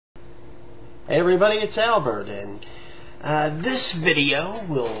Hey everybody, it's Albert, and this video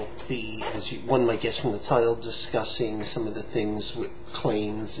will be, as one might guess from the title, discussing some of the things with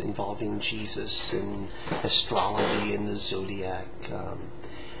claims involving Jesus and astrology and the zodiac.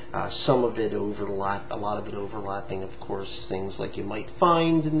 Some of it a lot of it overlapping, of course, things like you might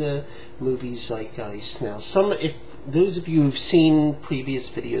find in the movie Zeitgeist. Now, if those of you who've seen previous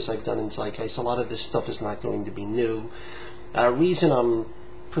videos I've done in Zeitgeist, a lot of this stuff is not going to be new. Reason I'm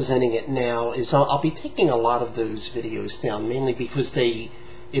presenting it now is I'll be taking a lot of those videos down, mainly because they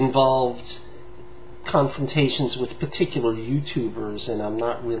involved confrontations with particular YouTubers, and I'm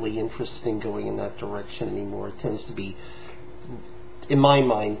not really interested in going in that direction anymore. It tends to be, in my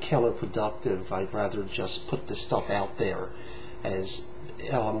mind, counterproductive. I'd rather just put the stuff out there as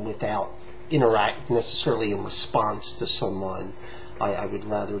without interact necessarily in response to someone. I would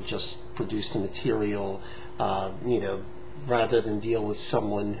rather just produce the material, rather than deal with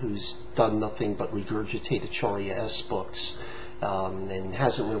someone who's done nothing but regurgitate Acharya S books and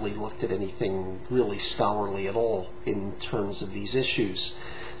hasn't really looked at anything really scholarly at all in terms of these issues.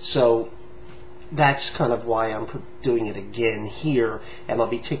 So that's kind of why I'm doing it again here, and I'll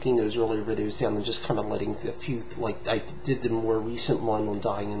be taking those earlier videos down and just kind of letting a few, like I did the more recent one on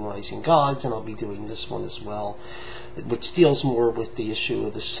Dying and Rising Gods, and I'll be doing this one as well, which deals more with the issue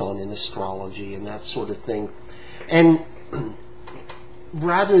of the sun and astrology and that sort of thing. And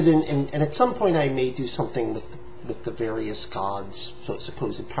rather than, and at some point I may do something with the various gods,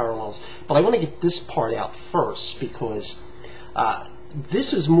 supposed parallels, but I want to get this part out first, because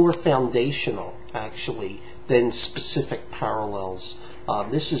this is more foundational, actually, than specific parallels.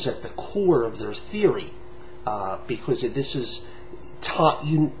 This is at the core of their theory, because this is taught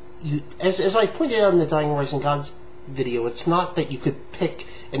you as I pointed out in the Dying and Rising Gods video. It's not that you could pick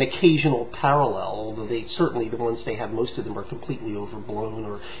an occasional parallel, although certainly the ones they have, most of them are completely overblown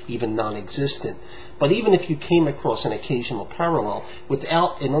or even non-existent. But even if you came across an occasional parallel,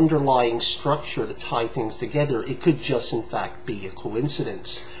 without an underlying structure to tie things together, it could just in fact be a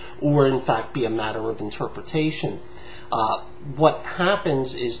coincidence, or in fact be a matter of interpretation. What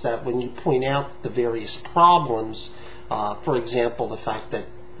happens is that when you point out the various problems, for example, the fact that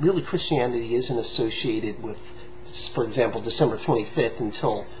really Christianity isn't associated with, for example, December 25th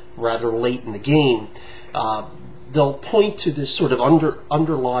until rather late in the game, they'll point to this sort of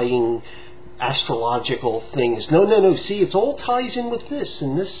underlying astrological things. No, see, it all ties in with this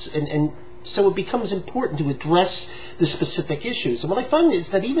and this, and so it becomes important to address the specific issues. And what I find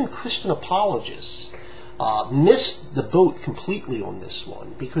is that even Christian apologists missed the boat completely on this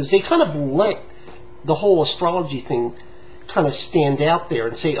one, because they kind of let the whole astrology thing kind of stand out there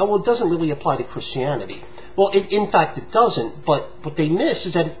and say, oh, well, it doesn't really apply to Christianity. Well, in fact, it doesn't, but what they miss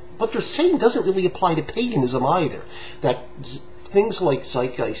is that what they're saying doesn't really apply to paganism either. That things like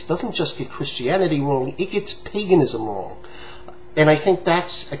Zeitgeist doesn't just get Christianity wrong, it gets paganism wrong. And I think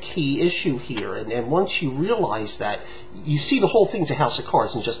that's a key issue here. And once you realize that, you see the whole thing's a house of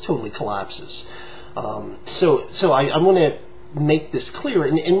cards and just totally collapses. So I want to make this clear.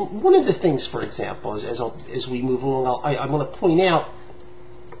 And one of the things, for example, as we move along, I want to point out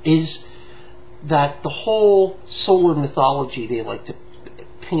is that the whole solar mythology they like to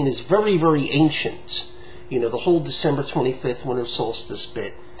paint is very, very ancient. The whole December 25th winter solstice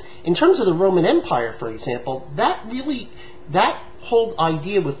bit. In terms of the Roman Empire, for example, that whole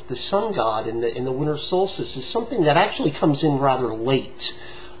idea with the sun god and the winter solstice is something that actually comes in rather late,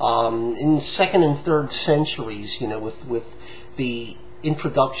 in 2nd and 3rd centuries. With the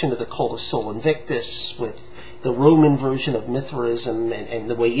introduction of the cult of Sol Invictus, with the Roman version of Mithraism and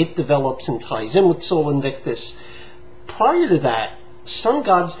the way it develops and ties in with Sol Invictus. Prior to that, sun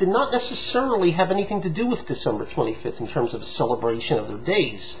gods did not necessarily have anything to do with December 25th in terms of a celebration of their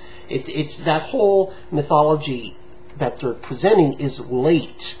days. It's that whole mythology that they're presenting is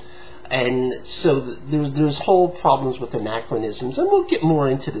late. And so there's whole problems with anachronisms, and we'll get more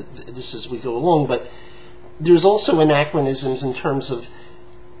into this as we go along, but there's also anachronisms in terms of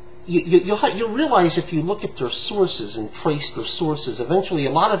you'll realize if you look at their sources and trace their sources, eventually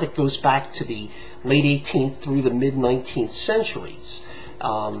a lot of it goes back to the late 18th through the mid-19th centuries.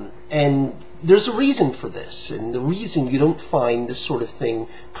 And there's a reason for this, and the reason you don't find this sort of thing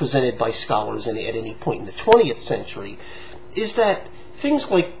presented by scholars at any point in the 20th century is that things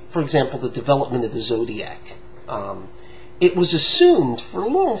like, for example, the development of the zodiac, it was assumed for a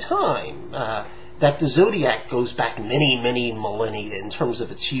long time that the zodiac goes back many, many millennia in terms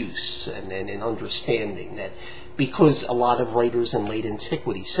of its use and understanding, that because a lot of writers in late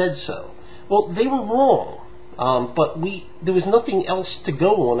antiquity said so. Well, they were wrong, but there was nothing else to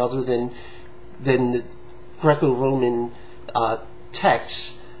go on other than the Greco-Roman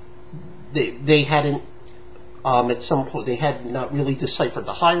texts they hadn't, at some point, they had not really deciphered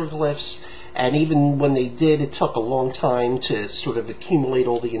the hieroglyphs, and even when they did, it took a long time to sort of accumulate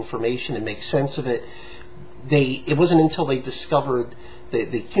all the information and make sense of it. It wasn't until they discovered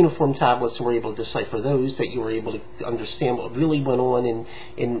the cuneiform tablets and were able to decipher those that you were able to understand what really went on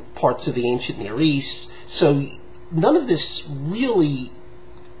in parts of the ancient Near East. So none of this really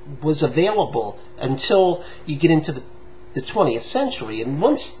was available until you get into the 20th century. And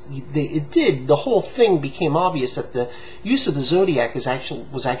once it did, the whole thing became obvious that the use of the zodiac was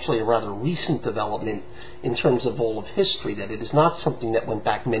actually a rather recent development in terms of all of history, that it is not something that went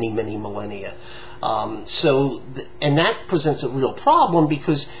back many, many millennia. And that presents a real problem,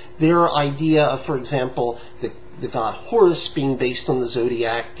 because their idea of, for example, the god Horus being based on the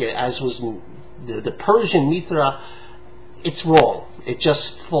zodiac, as was the Persian Mithra, it's wrong. It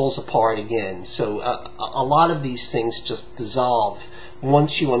just falls apart again. So a lot of these things just dissolve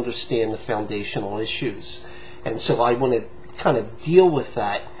once you understand the foundational issues. And so I want to kind of deal with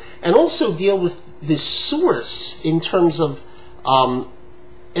that, and also deal with this source in terms of,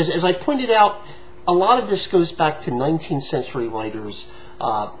 as I pointed out, a lot of this goes back to 19th century writers,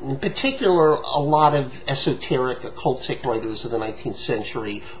 in particular a lot of esoteric occultic writers of the 19th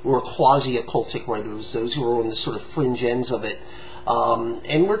century, or quasi-occultic writers, those who were on the sort of fringe ends of it.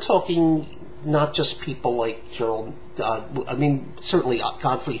 And we're talking not just people like certainly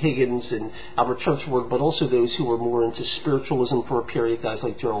Godfrey Higgins and Albert Churchward, but also those who were more into spiritualism for a period, guys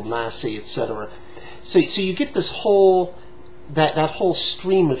like Gerald Massey, etc. So you get this whole, that whole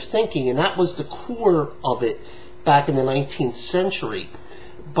stream of thinking, and that was the core of it back in the 19th century.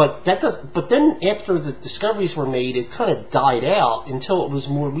 But then after the discoveries were made, it kind of died out until it was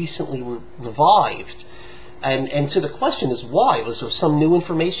more recently revived. And so the question is, why? Was there some new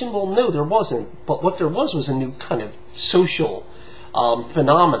information? Well, no, there wasn't. But what there was a new kind of social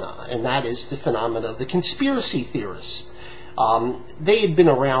phenomena, and that is the phenomena of the conspiracy theorists. They had been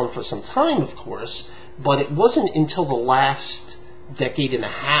around for some time, of course, but it wasn't until the last decade and a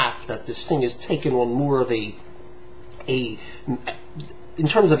half that this thing has taken on more of in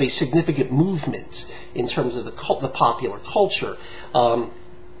terms of a significant movement, in terms of the popular culture.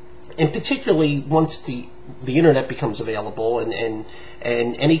 And particularly once the internet becomes available, and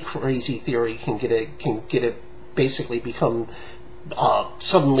any crazy theory can basically become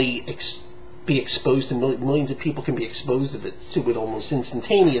suddenly be exposed, and millions of people can be exposed to it almost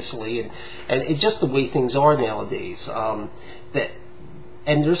instantaneously, and it's just the way things are nowadays. And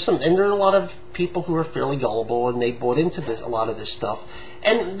there are a lot of people who are fairly gullible, and they bought into a lot of this stuff.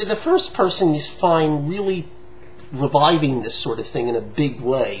 And the first person you find really reviving this sort of thing in a big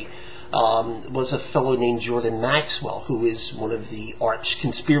way was a fellow named Jordan Maxwell, who is one of the arch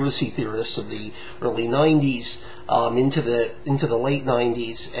conspiracy theorists of the early 90s into the late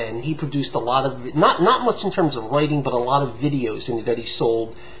 90s, and he produced a lot of, not much in terms of writing, but a lot of videos that he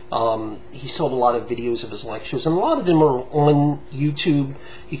sold. He sold a lot of videos of his lectures, and a lot of them are on YouTube.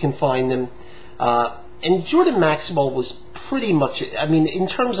 You can find them. And Jordan Maxwell was pretty much, in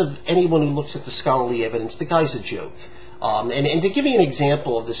terms of anyone who looks at the scholarly evidence, the guy's a joke. And to give you an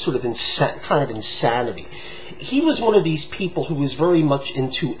example of this sort of kind of insanity, he was one of these people who was very much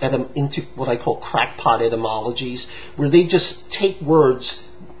into what I call crackpot etymologies, where they just take words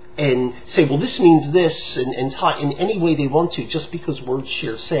and say, well, this means this, and tie in any way they want to, just because words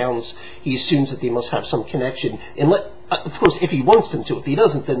share sounds. He assumes that they must have some connection, and of course, if he wants them to. If he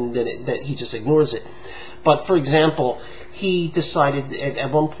doesn't, then he just ignores it. But for example, he decided at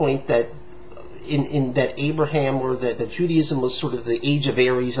one point that in that Abraham, or that Judaism was sort of the age of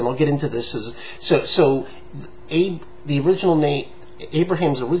Aries, and I'll get into this the original name,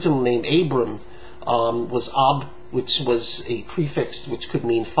 Abraham's original name, Abram, was Ab, which was a prefix which could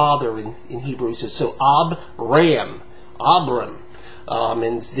mean father in Hebrew. So Abram,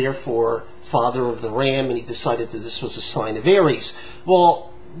 and therefore father of the ram, and he decided that this was a sign of Aries.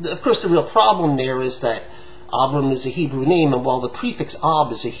 Well, of course, the real problem there is that Abram is a Hebrew name, and while the prefix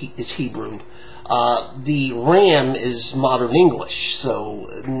Ab is Hebrew, the ram is modern English,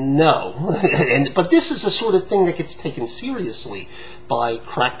 so no. But this is the sort of thing that gets taken seriously by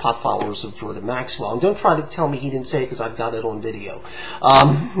crackpot followers of Jordan Maxwell. And don't try to tell me he didn't say it, because I've got it on video.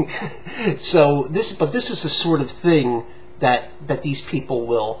 But this is the sort of thing that these people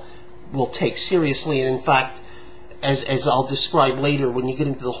will take seriously. And in fact, as I'll describe later, when you get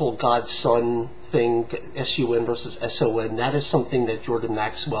into the whole God-Son thing, S-U-N versus S-O-N, that is something that Jordan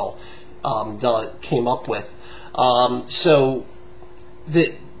Maxwell came up with. So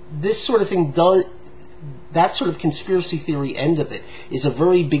this sort of thing that sort of conspiracy theory end of it is a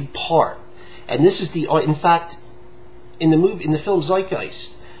very big part. And this is in fact, in the film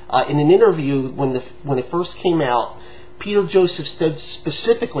Zeitgeist, In an interview when it first came out, Peter Joseph said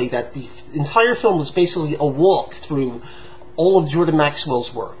specifically that the entire film was basically a walk through all of Jordan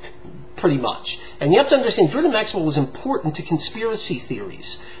Maxwell's work, pretty much. And you have to understand, Jordan Maxwell was important to conspiracy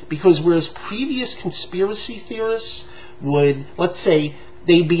theories, because whereas previous conspiracy theorists would, let's say,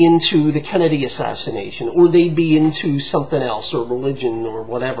 they'd be into the Kennedy assassination, or they'd be into something else, or religion, or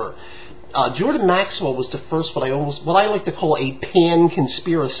whatever. Jordan Maxwell was the first, what I like to call a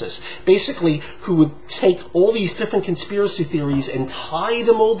pan-conspiracist, basically who would take all these different conspiracy theories and tie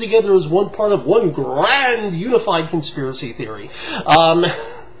them all together as one part of one grand unified conspiracy theory.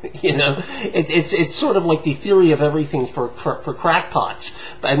 It's sort of like the theory of everything for crackpots,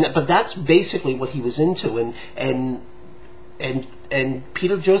 but that's basically what he was into, and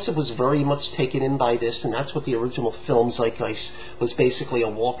Peter Joseph was very much taken in by this, and that's what the original film Zeitgeist was, basically a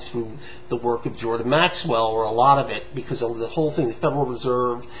walk through the work of Jordan Maxwell, or a lot of it, because of the whole thing, the Federal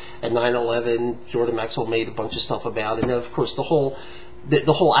Reserve and 9/11, Jordan Maxwell made a bunch of stuff about it, and then of course the whole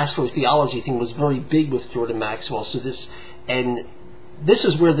astrotheology thing was very big with Jordan Maxwell. So this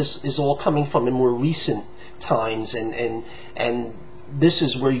is where this is all coming from in more recent times, and this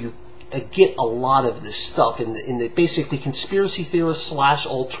is where you get a lot of this stuff in the basically conspiracy theorist /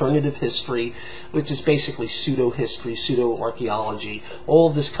 alternative history, which is basically pseudo-history, pseudo-archaeology. All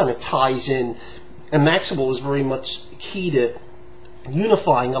of this kind of ties in, and Maxwell was very much key to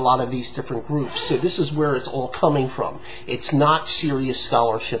unifying a lot of these different groups. So this is where it's all coming from. It's not serious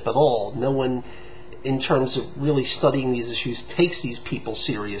scholarship at all. No one, in terms of really studying these issues, takes these people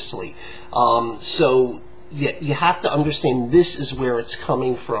seriously. So you have to understand this is where it's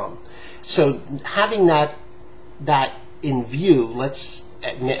coming from. So having that in view, let's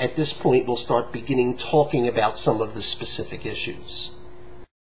at this point we'll start talking about some of the specific issues.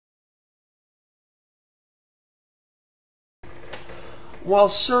 While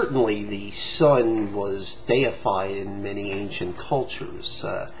certainly the sun was deified in many ancient cultures,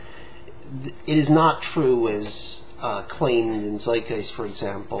 it is not true, as claimed in Zeitgeist, for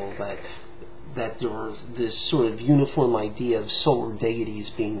example, that there was this sort of uniform idea of solar deities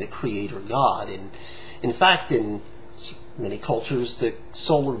being the creator god. And in fact, in many cultures, the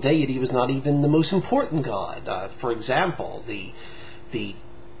solar deity was not even the most important god. For example, the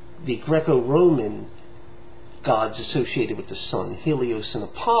Greco-Roman gods associated with the sun, Helios and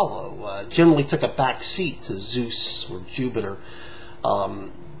Apollo, generally took a back seat to Zeus or Jupiter,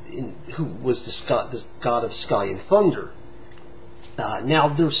 who was the god of sky and thunder. Now,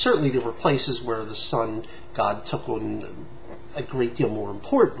 there were places where the sun god took on a great deal more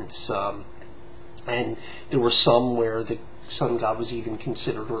importance, and there were some where the sun god was even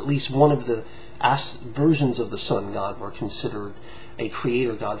considered, or at least one of the versions of the sun god were considered a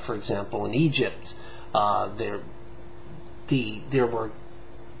creator god. For example, in Egypt, there were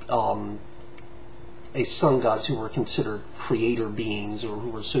sun gods who were considered creator beings, or who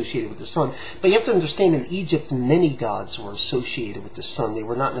were associated with the sun. But you have to understand, in Egypt, many gods were associated with the sun. They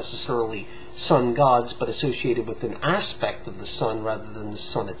were not necessarily sun gods, but associated with an aspect of the sun rather than the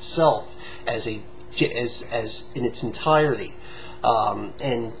sun itself as in its entirety.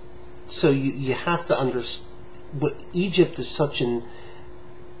 And so you have to understand, Egypt is such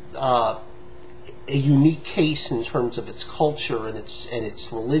a unique case in terms of its culture and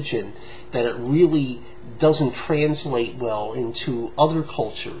its religion, that it really doesn't translate well into other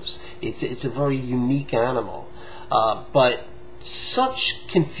cultures. It's a very unique animal. But such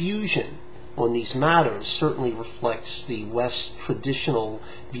confusion on these matters certainly reflects the West's traditional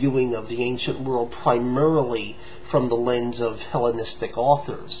viewing of the ancient world, primarily from the lens of Hellenistic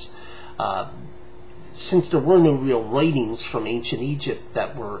authors. Since there were no real writings from ancient Egypt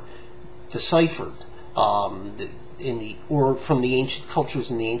that were deciphered, or from the ancient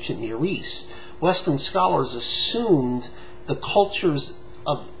cultures in the ancient Near East, Western scholars assumed the cultures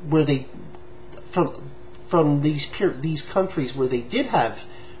of where they, from these countries where they did have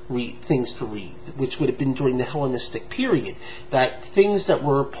things to read, which would have been during the Hellenistic period, that things that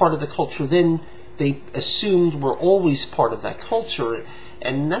were part of the culture then they assumed were always part of that culture,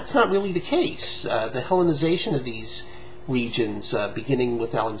 and that's not really the case. The Hellenization of these regions, beginning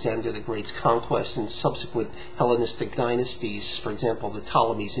with Alexander the Great's conquest and subsequent Hellenistic dynasties, for example, the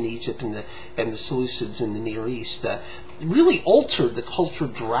Ptolemies in Egypt and the Seleucids in the Near East, really altered the culture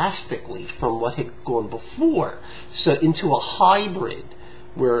drastically from what had gone before, so into a hybrid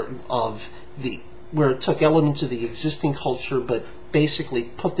where it took elements of the existing culture but basically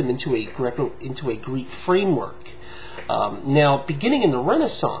put them into a Greek framework. Now, beginning in the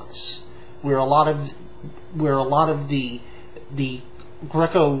Renaissance, where a lot of the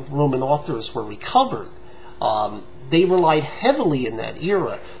Greco-Roman authors were recovered, They relied heavily in that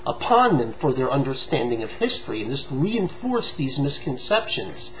era upon them for their understanding of history, and this reinforced these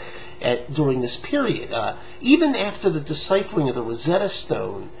misconceptions during this period. Even after the deciphering of the Rosetta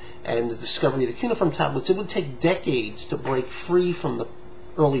Stone and the discovery of the cuneiform tablets, it would take decades to break free from the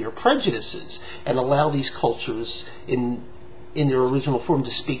earlier prejudices and allow these cultures in their original form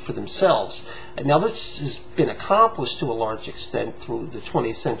to speak for themselves. And now this has been accomplished to a large extent through the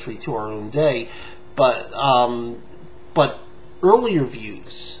 20th century to our own day, but earlier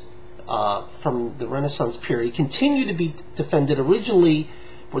views from the Renaissance period continue to be defended originally,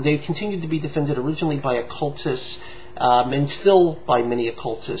 by occultists, and still by many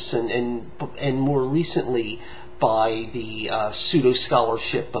occultists, and more recently by the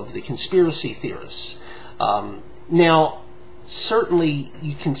pseudo-scholarship of the conspiracy theorists. Now, certainly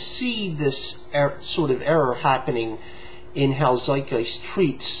you can see this sort of error happening in how Zeitgeist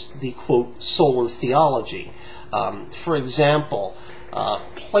treats the, quote, solar theology. For example,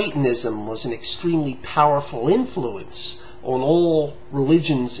 Platonism was an extremely powerful influence on all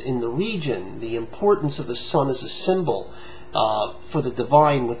religions in the region. The importance of the sun as a symbol for the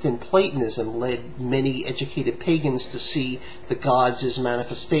divine within Platonism led many educated pagans to see the gods as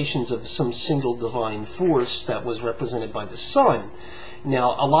manifestations of some single divine force that was represented by the sun.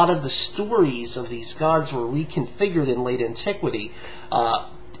 Now, a lot of the stories of these gods were reconfigured in late antiquity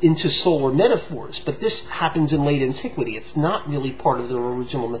into solar metaphors, but this happens in late antiquity. It's not really part of their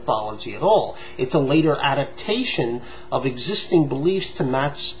original mythology at all. It's a later adaptation of existing beliefs to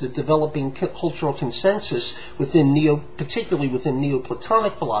match the developing cultural consensus particularly within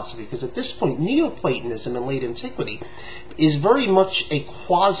Neoplatonic philosophy, because at this point Neoplatonism in late antiquity is very much a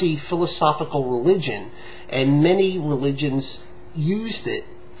quasi-philosophical religion, and many religions used it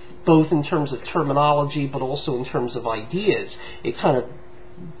both in terms of terminology but also in terms of ideas. It kind of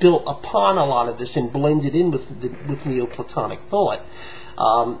built upon a lot of this and blended in with Neoplatonic thought.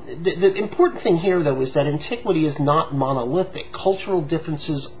 The important thing here, though, is that antiquity is not monolithic. Cultural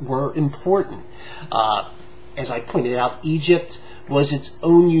differences were important. As I pointed out, Egypt was its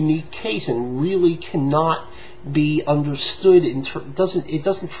own unique case and really cannot be understood. It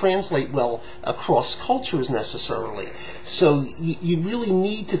doesn't translate well across cultures necessarily. So you really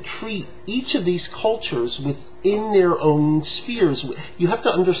need to treat each of these cultures within their own spheres. You have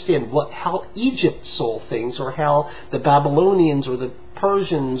to understand how Egypt saw things, or how the Babylonians or the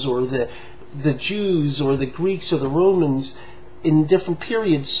Persians or the Jews or the Greeks or the Romans in different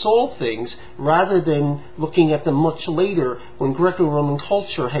periods saw things, rather than looking at them much later when Greco-Roman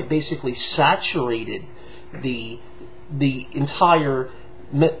culture had basically saturated the entire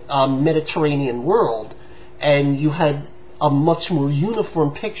Mediterranean world, and you had a much more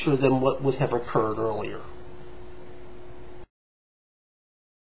uniform picture than what would have occurred earlier.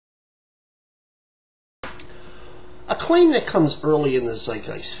 A claim that comes early in the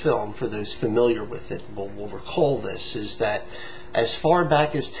Zeitgeist film, for those familiar with it will recall this, is that as far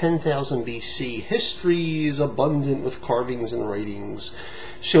back as 10,000 BC, history is abundant with carvings and writings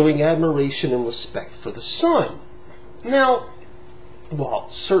showing admiration and respect for the sun. Now, while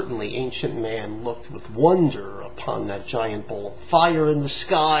certainly ancient man looked with wonder upon that giant ball of fire in the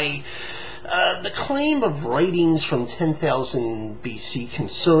sky, the claim of writings from 10,000 BC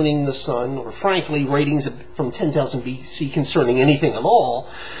concerning the sun, or frankly writings from 10,000 BC concerning anything at all,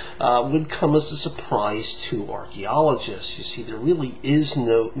 would come as a surprise to archaeologists. You see, there really is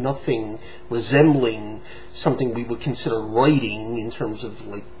nothing resembling something we would consider writing in terms of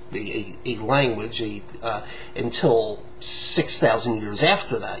like a language until 6,000 years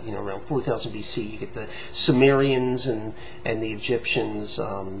after that. Around 4,000 BC, you get the Sumerians and the Egyptians.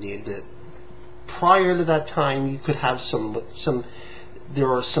 Prior to that time, you could have there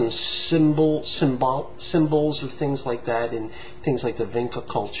are some symbols or things like that in things like the Vinca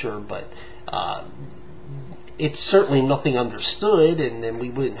culture, but it's certainly nothing understood, and then we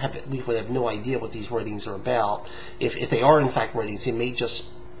would have no idea what these writings are about. If they are in fact writings, they may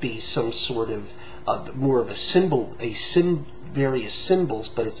just be some sort of more of a symbol, various symbols,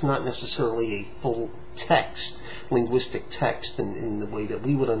 but it's not necessarily a full text, linguistic text in the way that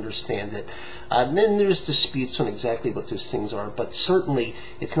we would understand it. And then there's disputes on exactly what those things are, but certainly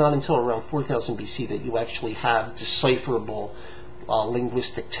it's not until around 4000 BC that you actually have decipherable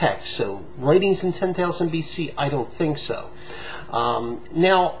linguistic text. So writings in 10,000 BC, I don't think so.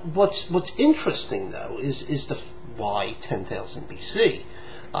 Now, what's interesting though is why 10,000 BC,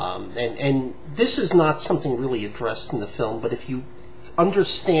 and this is not something really addressed in the film, but if you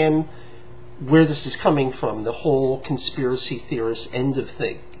understand where this is coming from, the whole conspiracy theorist end of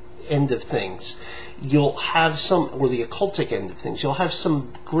things, you'll have or the occultic end of things, you'll have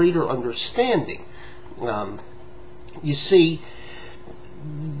some greater understanding. You see,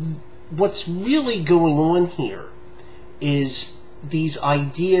 what's really going on here is these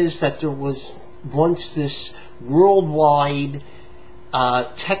ideas that there was once this worldwide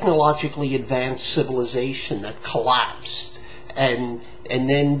technologically advanced civilization that collapsed, and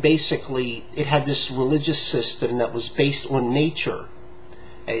then basically it had this religious system that was based on nature,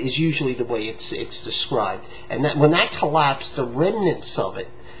 is usually the way it's described. And that when that collapsed, the remnants of it,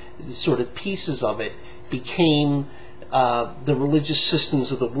 the sort of pieces of it, became the religious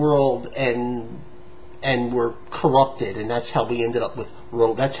systems of the world, and were corrupted, and that's how we ended up with,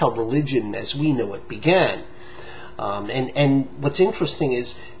 that's how religion as we know it began. And what's interesting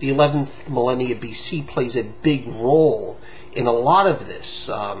is the 11th millennia BC plays a big role in a lot of this.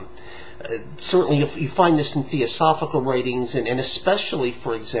 Certainly you find this in theosophical writings, and especially,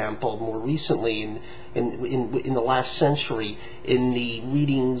 for example, more recently in the last century, in the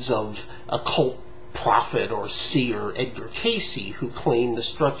readings of occult prophet or seer Edgar Cayce, who claimed the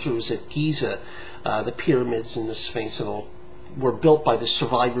structures at Giza, the pyramids and the Sphinx and all, were built by the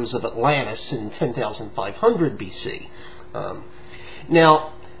survivors of Atlantis in 10,500 BC.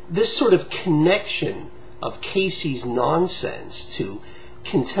 Now, this sort of connection of Cayce's nonsense to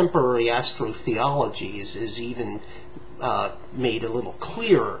contemporary astrotheology is even made a little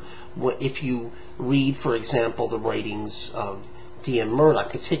clearer if you read, for example, the writings of D.M.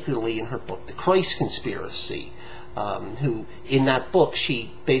 Murdoch, particularly in her book, The Christ Conspiracy, who, in that book,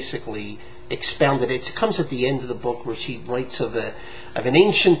 she basically expounded it. It comes at the end of the book where she writes of an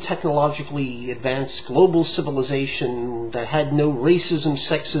ancient, technologically advanced global civilization that had no racism,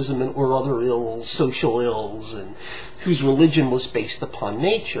 sexism, or other ills, social ills, and whose religion was based upon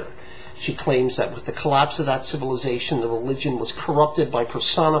nature. She claims that with the collapse of that civilization, the religion was corrupted by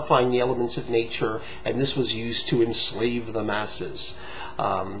personifying the elements of nature, and this was used to enslave the masses.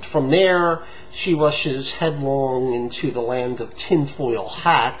 From there, she rushes headlong into the land of tinfoil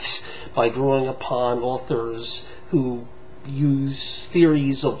hats by drawing upon authors who use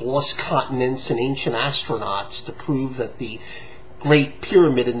theories of lost continents and ancient astronauts to prove that the Great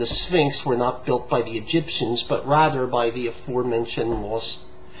Pyramid and the Sphinx were not built by the Egyptians, but rather by the aforementioned lost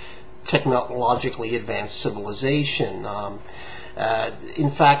technologically advanced civilization.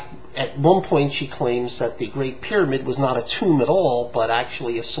 In fact, at one point she claims that the Great Pyramid was not a tomb at all, but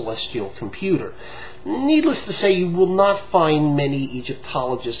actually a celestial computer. Needless to say, you will not find many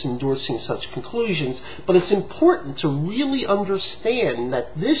Egyptologists endorsing such conclusions, but it's important to really understand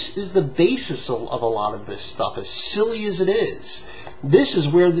that this is the basis of a lot of this stuff, as silly as it is. This is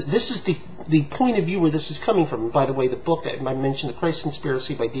where this is the point of view where this is coming from. And by the way, the book I mentioned, The Christ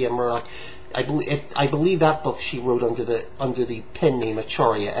Conspiracy by D.M. Murdoch, I believe that book she wrote under the pen name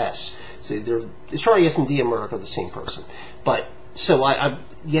Acharya S. So Acharya S and D.M. Murdoch are the same person. But so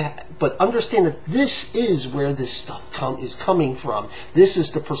but understand that this is where this stuff is coming from. This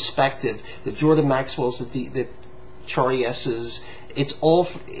is the perspective. The Jordan Maxwell's, the Acharya S's. It's all,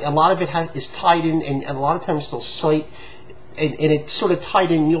 a lot of it is tied in, and a lot of times they'll cite. And it's sort of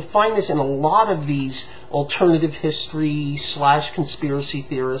tied in. You'll find this in a lot of these alternative history / conspiracy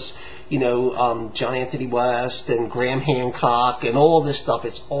theorists, John Anthony West and Graham Hancock and all this stuff.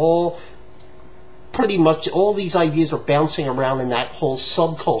 It's all pretty much, all these ideas are bouncing around in that whole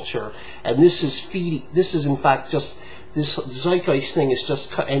subculture, and this is in fact just, this Zeitgeist thing is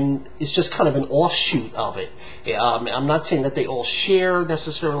just kind of an offshoot of it. I'm not saying that they all share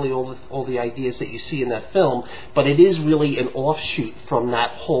necessarily all the ideas that you see in that film, but it is really an offshoot from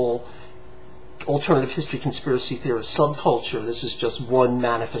that whole alternative history conspiracy theorist subculture. This is just one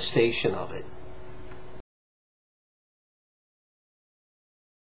manifestation of it.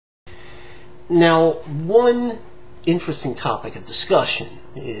 Now, one interesting topic of discussion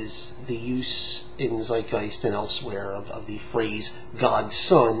is the use in Zeitgeist and elsewhere of the phrase God's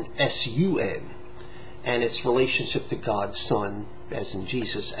Son, S-U-N, and its relationship to God's Son, as in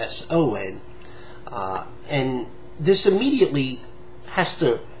Jesus, S-O-N. And this immediately has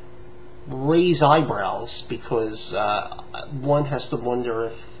to raise eyebrows, because one has to wonder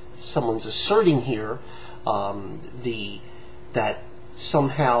if someone's asserting here that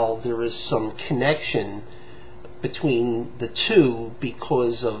somehow there is some connection between the two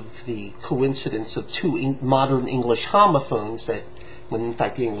because of the coincidence of two modern English homophones that, when in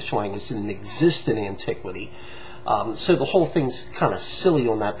fact the English language didn't exist in antiquity. So the whole thing's kind of silly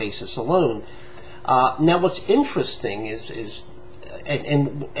on that basis alone. Now what's interesting is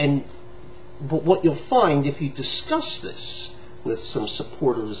what you'll find if you discuss this with some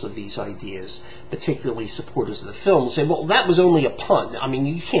supporters of these ideas, particularly supporters of the film, say, well, that was only a pun. I mean,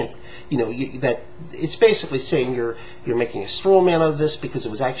 you that it's basically saying you're making a straw man of this because it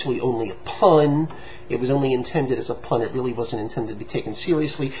was actually only a pun. It was only intended as a pun. It really wasn't intended to be taken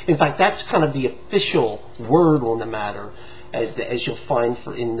seriously. In fact, that's kind of the official word on the matter, as you'll find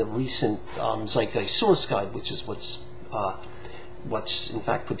in the recent Zeitgeist source guide, which is what's in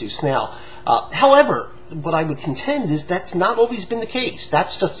fact produced now. However, what I would contend is that's not always been the case.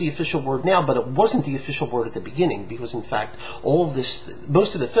 That's just the official word now, but it wasn't the official word at the beginning, because in fact all of this,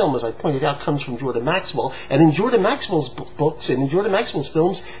 most of the film, as I pointed out, comes from Jordan Maxwell, and in Jordan Maxwell's books and in Jordan Maxwell's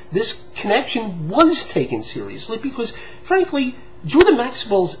films, this connection was taken seriously, because frankly, Jordan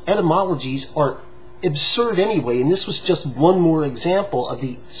Maxwell's etymologies are absurd anyway, and this was just one more example of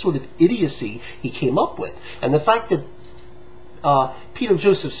the sort of idiocy he came up with. And the fact that Peter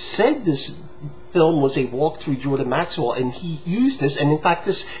Joseph said this film was a walk through Jordan Maxwell, and he used this, and in fact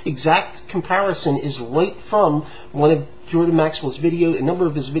this exact comparison is right from one of Jordan Maxwell's a number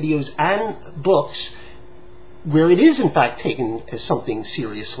of his videos and books, where it is in fact taken as something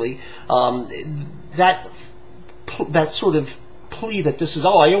seriously. That sort of plea that this is,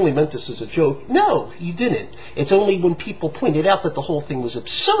 oh, I only meant this as a joke. No, you didn't. It's only when people pointed out that the whole thing was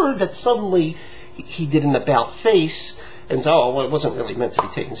absurd that suddenly he did an about face and so, oh, well, it wasn't really meant to be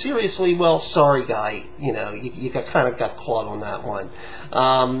taken seriously. Well, sorry, guy, you kind of got caught on that one.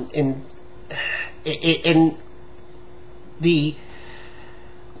 And the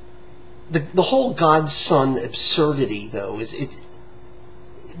whole God-Son absurdity, though, it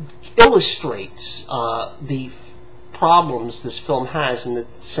illustrates the problems this film has, in the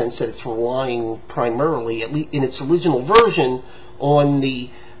sense that it's relying primarily, at least in its original version, on the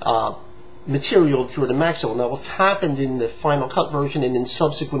material of Jordan Maxwell. Now, what's happened in the final cut version and in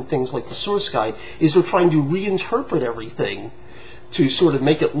subsequent things like the source guide is they're trying to reinterpret everything to sort of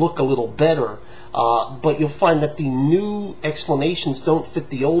make it look a little better. But you'll find that the new explanations don't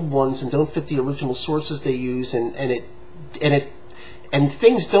fit the old ones and don't fit the original sources they use, and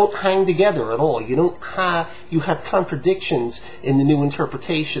things don't hang together at all. You have contradictions in the new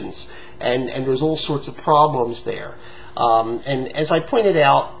interpretations, and there's all sorts of problems there. And as I pointed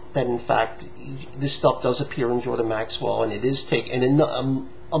out, that in fact this stuff does appear in Jordan Maxwell, and it is taken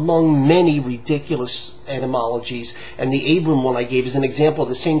among many ridiculous etymologies. And the Abram one I gave is an example of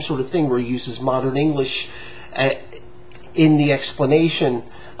the same sort of thing, where he uses modern English in the explanation,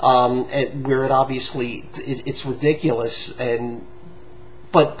 where it obviously it's ridiculous.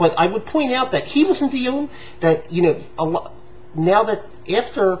 But I would point out that he wasn't the only, that now that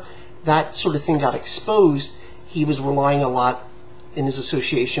after that sort of thing got exposed, he was relying a lot in his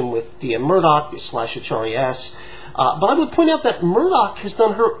association with D.M. Murdoch / Acharya S. But I would point out that Murdoch has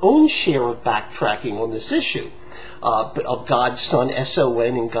done her own share of backtracking on this issue of God's Son,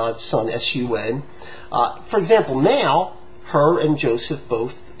 S-O-N, and God's Son, S-U-N. For example, now, her and Joseph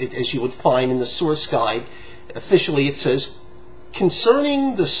both, as you would find in the source guide, officially it says,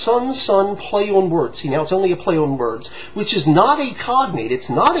 concerning the son play on words. See, now it's only a play on words, which is not a cognate. It's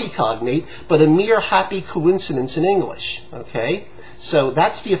not a cognate, but a mere happy coincidence in English. Okay? So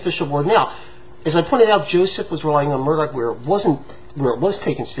that's the official word. Now, as I pointed out, Joseph was relying on Murdoch where it was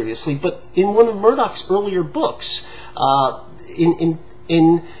taken seriously, but in one of Murdoch's earlier books, in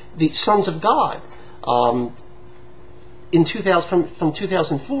the Sons of God, from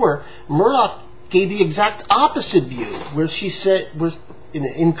 2004, Murdoch gave the exact opposite view, where she said,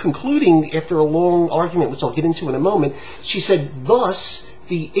 in concluding after a long argument, which I'll get into in a moment, she said, thus,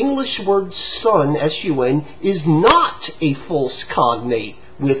 the English word son, S-U-N, is not a false cognate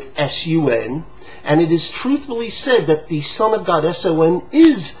with S-U-N, and it is truthfully said that the Son of God, S-O-N,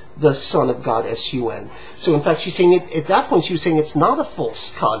 is the Son of God, S-U-N. So in fact, she's saying at that point, she was saying it's not a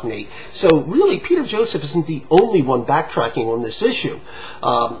false cognate. So really, Peter Joseph isn't the only one backtracking on this issue.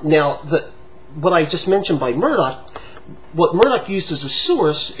 Now, what I just mentioned by Murdoch, what Murdoch used as a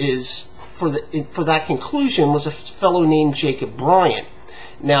source is for that conclusion was a fellow named Jacob Bryant.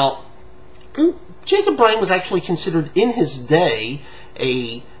 Now, Jacob Bryant was actually considered in his day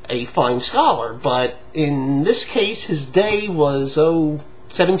a fine scholar, but in this case, his day was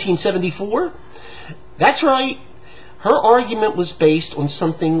 1774. That's right. Her argument was based on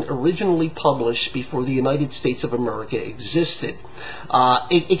something originally published before the United States of America existed.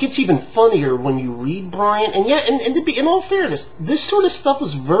 It gets even funnier when you read Bryant, and to be, in all fairness, this sort of stuff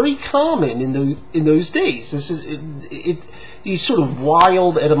was very common in those days. These sort of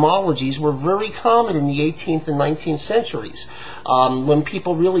wild etymologies were very common in the 18th and 19th centuries, when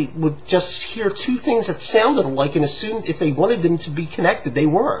people really would just hear two things that sounded alike and assumed if they wanted them to be connected, they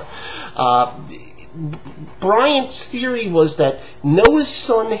were. Bryant's theory was that Noah's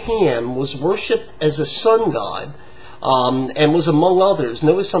son Ham was worshipped as a sun god, and was among others.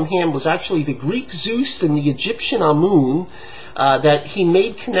 Noah Samham was actually the Greek Zeus and the Egyptian Amun. That he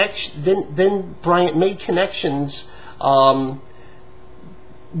made then Bryant made connections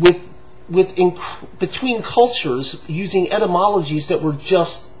between cultures using etymologies that were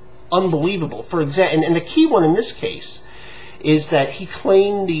just unbelievable. For example, and the key one in this case is that he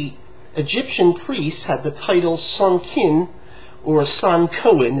claimed the Egyptian priests had the title Sonkin, or Son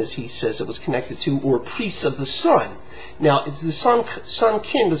Cohen, as he says it was connected to, or priests of the sun. Now, the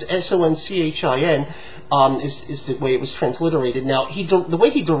Sonkin was S-O-N-C-H-I-N, is the way it was transliterated. Now, the way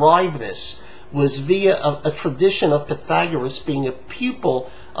he derived this was via a tradition of Pythagoras being a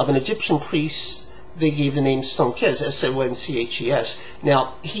pupil of an Egyptian priest. They gave the name Sonkhes, S-O-N-C-H-E-S.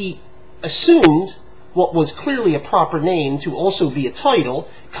 Now, he assumed what was clearly a proper name to also be a title,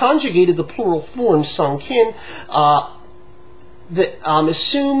 conjugated the plural form Sonkin,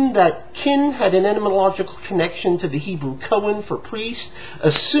 assumed that kin had an etymological connection to the Hebrew Cohen for priest,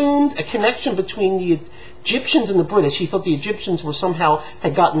 assumed a connection between the Egyptians and the British. He thought the Egyptians were somehow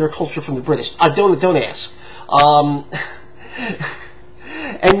had gotten their culture from the British. Don't ask.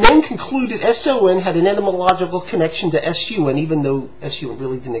 And then concluded SON had an etymological connection to SUN, even though SUN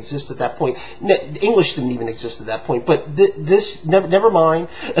really didn't exist at that point. English didn't even exist at that point. But this, never mind.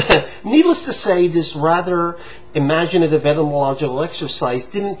 Needless to say, this rather imaginative etymological exercise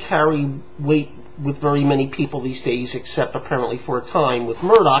didn't carry weight with very many people these days, except apparently for a time with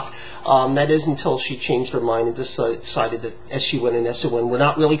Murdoch. That is until she changed her mind and decided that SUN and SON were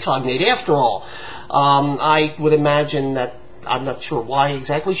not really cognate after all. I would imagine that, I'm not sure why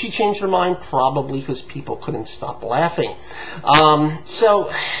exactly she changed her mind, probably because people couldn't stop laughing.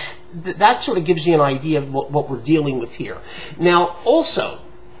 So that sort of gives you an idea of what we're dealing with here. Now, also,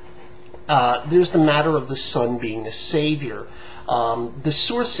 there's the matter of the Son being the Savior. The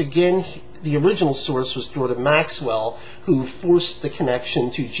source, again, the original source was Jordan Maxwell, who forced the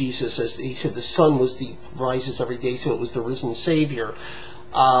connection to Jesus, as he said the Son rises every day, so it was the risen Savior.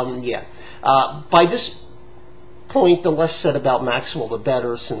 By this point, the less said about Maxwell, the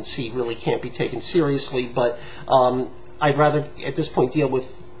better, since he really can't be taken seriously. But I'd rather, at this point, deal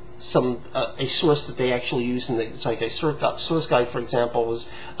with a source that they actually used in the Zeitgeist source guide, for example, was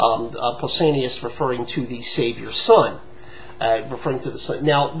Pausanias referring to the Savior Son, referring to the Son.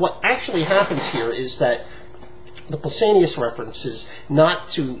 Now, what actually happens here is that the Pausanias reference is not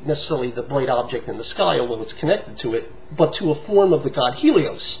to necessarily the bright object in the sky, although it's connected to it, but to a form of the god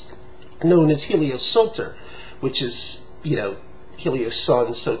Helios, known as Helios Soter, which is, Helios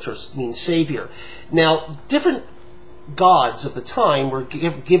Son, Soter means Savior. Now, different gods of the time were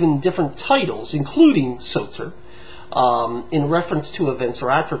given different titles, including Soter, in reference to events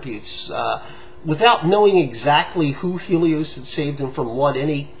or attributes. Without knowing exactly who Helios had saved him from what,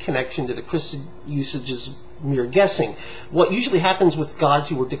 any connection to the Christian usage is mere guessing. What usually happens with gods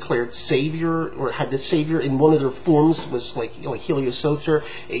who were declared Savior or had the Savior in one of their forms was like Helios Soter.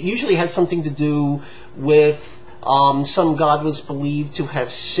 It usually had something to do with some god was believed to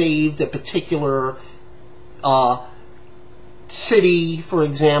have saved a particular city, for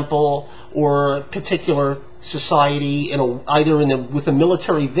example, or a particular society either with a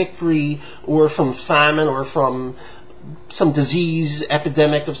military victory or from famine or from some disease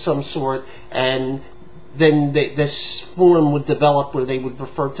epidemic of some sort, and then this form would develop where they would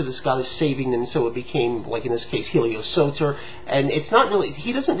refer to this god as saving them, so it became, like in this case, Helios Soter. And it's not really,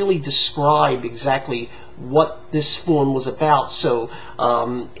 he doesn't really describe exactly what this form was about, so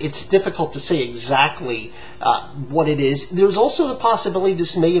it's difficult to say exactly what it is. There's also the possibility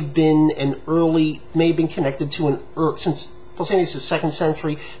this may have been connected to since Pausanias is 2nd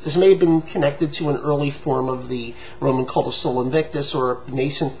century, this may have been connected to an early form of the Roman cult of Sol Invictus, or a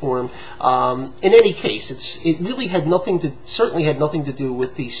nascent form. In any case, it really certainly had nothing to do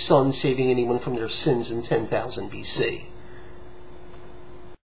with the Son saving anyone from their sins in 10,000 BC.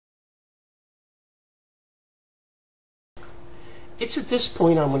 It's at this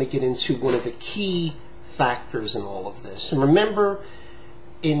point I'm going to get into one of the key factors in all of this. And remember,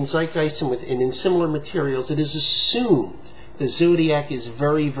 in Zeitgeist and in similar materials, it is assumed the zodiac is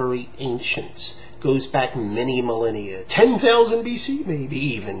very, very ancient. Goes back many millennia, 10,000 BC maybe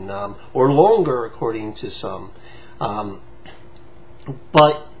even, or longer according to some.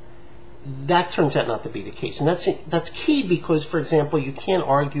 But that turns out not to be the case. And that's key because, for example, you can't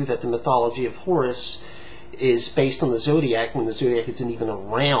argue that the mythology of Horus is based on the zodiac when the zodiac isn't even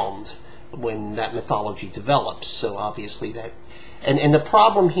around when that mythology develops. So obviously that... And the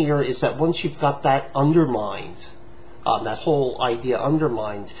problem here is that once you've got that undermined, that whole idea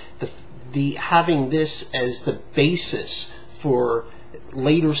undermined, the having this as the basis for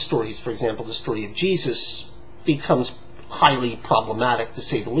later stories, for example, the story of Jesus, becomes highly problematic, to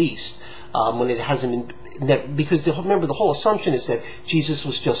say the least, when it hasn't been, because remember, the whole assumption is that Jesus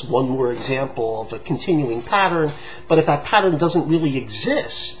was just one more example of a continuing pattern, but if that pattern doesn't really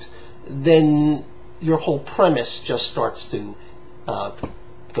exist, then your whole premise just starts to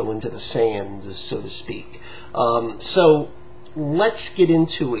go into the sand, so to speak. So let's get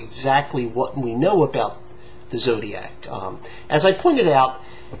into exactly what we know about the zodiac. As I pointed out,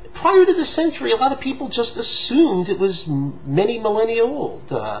 prior to the century, a lot of people just assumed it was many millennia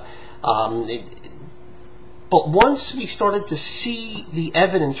old. But once we started to see the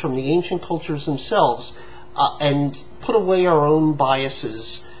evidence from the ancient cultures themselves and put away our own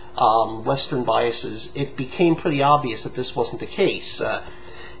biases, Western biases, it became pretty obvious that this wasn't the case.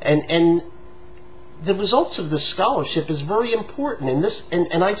 And the results of this scholarship is very important.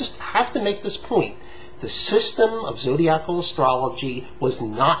 And I just have to make this point. The system of zodiacal astrology was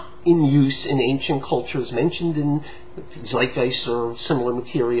not in use in ancient cultures mentioned in Zeitgeist or similar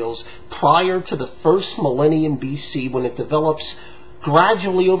materials prior to the first millennium BC, when it develops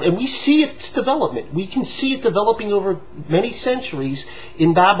gradually over, and we see its development. We can see it developing over many centuries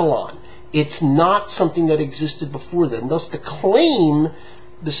in Babylon. It's not something that existed before then. Thus, the claim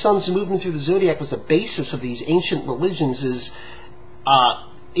the sun's movement through the zodiac was the basis of these ancient religions is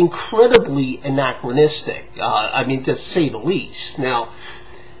incredibly anachronistic, to say the least. Now,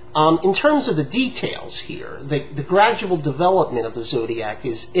 in terms of the details here, the gradual development of the zodiac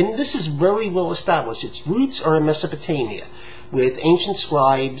and this is very well established. Its roots are in Mesopotamia, with ancient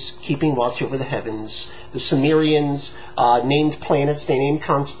scribes keeping watch over the heavens. The Sumerians named planets, they named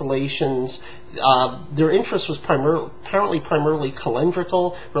constellations. Their interest was apparently primarily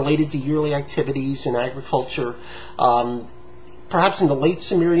calendrical, related to yearly activities in agriculture. Perhaps in the late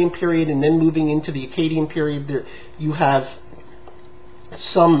Sumerian period and then moving into the Akkadian period, you have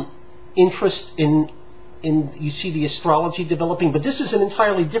some interest in you see the astrology developing, but this is an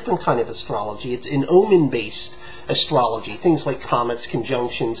entirely different kind of astrology. It's an omen-based astrology, things like comets,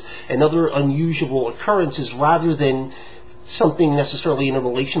 conjunctions, and other unusual occurrences, rather than something necessarily in a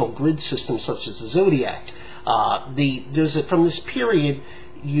relational grid system such as the zodiac. From this period,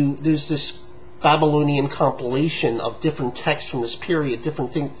 there's this Babylonian compilation of different texts from this period,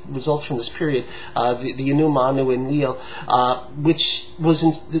 results from this period, the Anu, Manu, and Leo, which was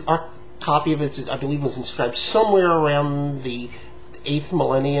our copy of it, I believe, was inscribed somewhere around the 8th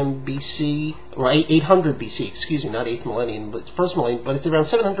millennium BC, or 800 BC, excuse me, not 8th millennium, but it's first millennium, but it's around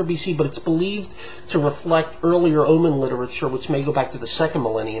 700 BC, but it's believed to reflect earlier omen literature, which may go back to the 2nd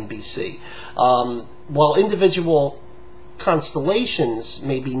millennium BC. While individual constellations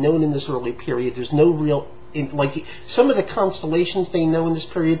may be known in this early period, there's no real, some of the constellations they know in this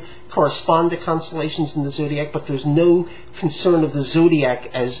period correspond to constellations in the zodiac, but there's no concern of the zodiac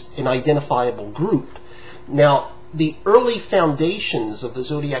as an identifiable group. Now, the early foundations of the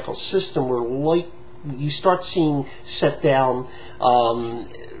zodiacal system were you start seeing set down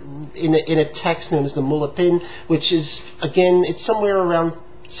in a text known as the Mulapin, which is, again, it's somewhere around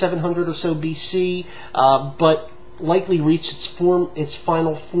 700 or so BC, but likely reached its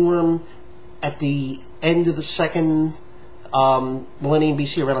final form at the end of the 2nd millennium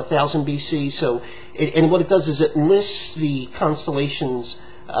BC, around 1000 BC. So, and what it does is it lists the constellations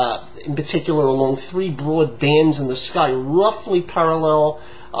in particular along 3 broad bands in the sky, roughly parallel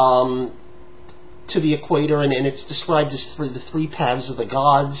to the equator, and it's described as the 3 paths of the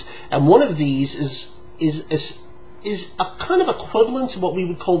gods. And one of these is a kind of equivalent to what we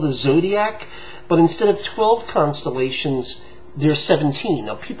would call the zodiac, but instead of 12 constellations, there's 17.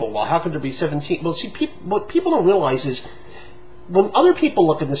 Now, how could there be 17? Well, see, what people don't realize is when other people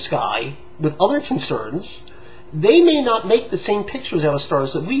look in the sky with other concerns, they may not make the same pictures out of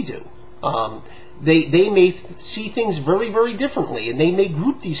stars that we do. They may see things very, very differently, and they may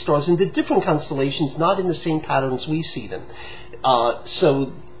group these stars into different constellations, not in the same patterns we see them.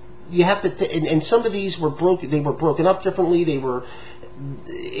 So you have to, and some of these were broken. They were broken up differently.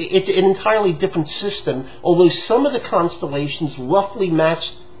 It's an entirely different system. Although some of the constellations roughly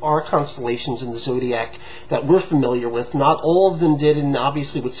matched our constellations in the zodiac that we're familiar with, not all of them did, and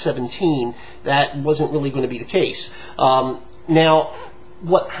obviously with 17, that wasn't really going to be the case. Now,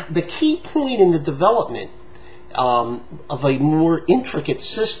 the key point in the development of a more intricate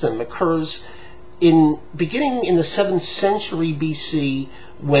system occurs beginning in the 7th century BC,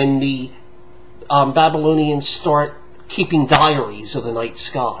 when the Babylonians start keeping diaries of the night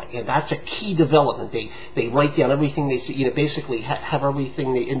sky, and that's a key development. They write down everything they see, basically have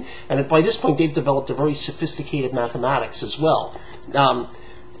everything. And by this point, they've developed a very sophisticated mathematics as well.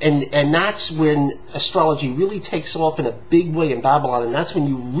 And that's when astrology really takes off in a big way in Babylon, and that's when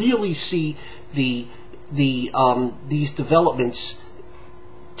you really see the these developments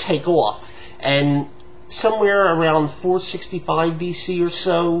take off. And somewhere around 465 BC or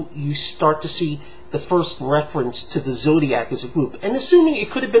so, you start to see the first reference to the zodiac as a group. And assuming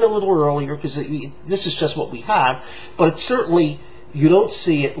it could have been a little earlier, because this is just what we have, but it's certainly, you don't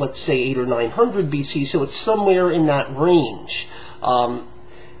see it, let's say, 800 or 900 BC, so it's somewhere in that range.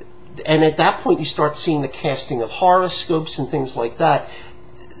 And at that point, you start seeing the casting of horoscopes and things like that.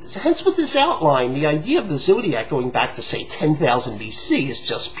 So hence, with this outline, the idea of the zodiac going back to, say, 10,000 BC is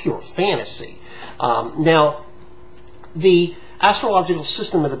just pure fantasy. Now, the astrological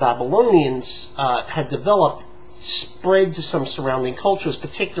system of the Babylonians had developed, spread to some surrounding cultures,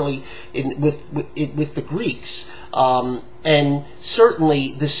 particularly with the Greeks. And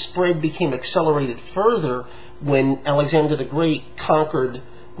certainly, this spread became accelerated further when Alexander the Great conquered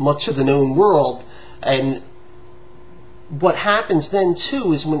much of the known world. And what happens then,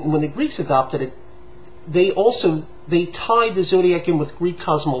 too, is when the Greeks adopted it, they tied the zodiac in with Greek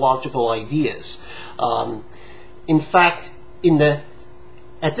cosmological ideas. In fact,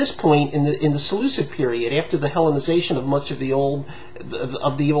 at this point in the Seleucid period, after the Hellenization of much of the old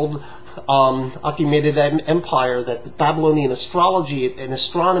Achaemenid Empire, that the Babylonian astrology and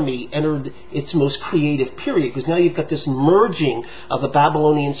astronomy entered its most creative period, because now you've got this merging of the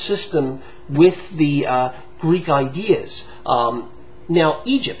Babylonian system with the Greek ideas. Now,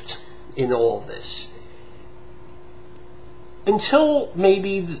 Egypt in all of this, until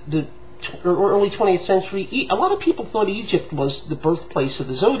maybe the early 20th century, a lot of people thought Egypt was the birthplace of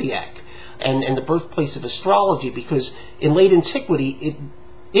the zodiac and the birthplace of astrology, because in late antiquity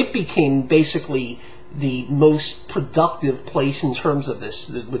it became basically the most productive place in terms of this,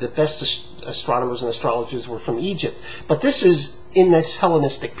 where the best astronomers and astrologers were from Egypt. But this is in this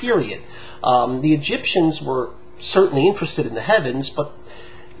Hellenistic period. The Egyptians were certainly interested in the heavens, but,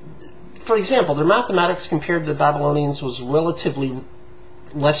 for example, their mathematics compared to the Babylonians was relatively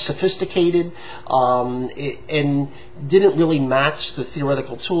less sophisticated, and didn't really match the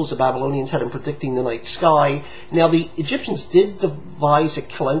theoretical tools the Babylonians had in predicting the night sky. Now, the Egyptians did devise a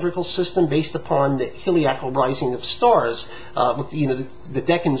calendrical system based upon the heliacal rising of stars, with the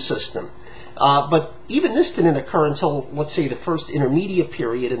Deccan system. But even this didn't occur until, let's say, the first intermediate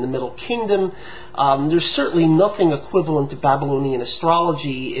period in the Middle Kingdom. There's certainly nothing equivalent to Babylonian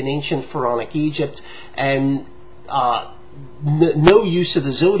astrology in ancient pharaonic Egypt, and no use of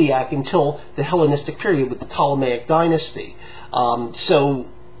the zodiac until the Hellenistic period with the Ptolemaic dynasty. So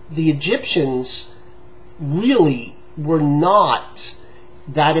the Egyptians really were not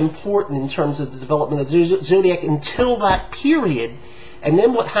that important in terms of the development of the zodiac until that period. And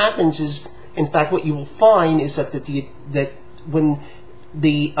then what happens is, in fact, what you will find is that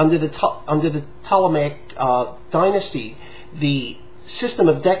under the Ptolemaic dynasty, the system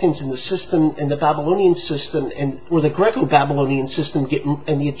of decans and the Babylonian system or the Greco-Babylonian system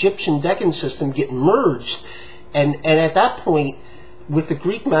and the Egyptian Deccan system get merged, and at that point, with the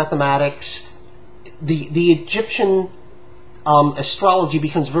Greek mathematics, the Egyptian astrology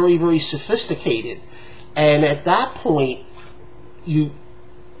becomes very, very sophisticated, and at that point, you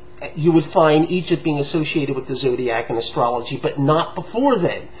would find Egypt being associated with the zodiac and astrology, but not before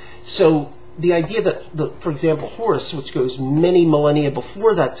then. So the idea that, for example, Horus, which goes many millennia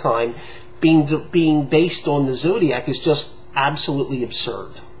before that time, being based on the zodiac is just absolutely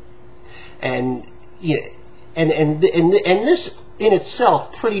absurd. And this in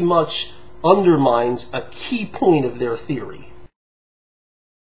itself pretty much undermines a key point of their theory.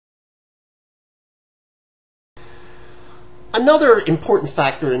 Another important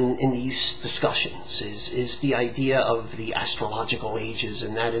factor in these discussions is the idea of the astrological ages,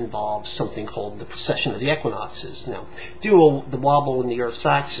 and that involves something called the precession of the equinoxes. Now, due to the wobble in the Earth's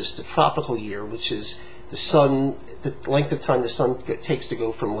axis, the tropical year, which is the length of time the sun takes to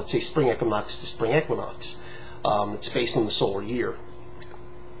go from, let's say, spring equinox to spring equinox, it's based on the solar year,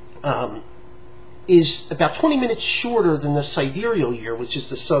 is about 20 minutes shorter than the sidereal year, which is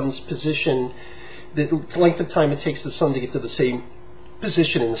the sun's position, the length of time it takes the sun to get to the same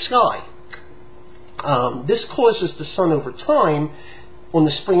position in the sky. This causes the sun over time on the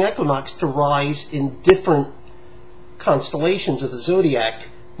spring equinox to rise in different constellations of the zodiac,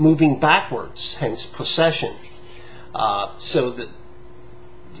 moving backwards, hence precession. Hence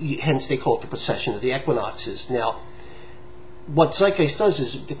they call it the precession of the equinoxes. Now, what Zeitgeist does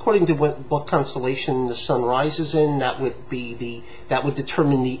is, according to what constellation the sun rises in, that would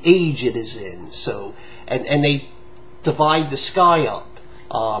determine the age it is in. So, and they divide the sky up.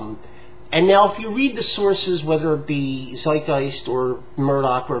 And now, if you read the sources, whether it be Zeitgeist or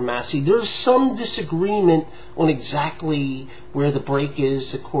Murdoch or Massey, there's some disagreement on exactly where the break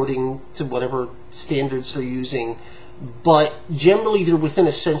is according to whatever standards they're using, but generally they're within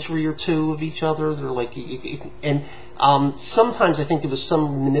a century or two of each other. They're like, and sometimes I think there was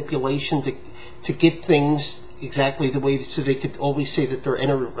some manipulation to get things exactly the way, so they could always say that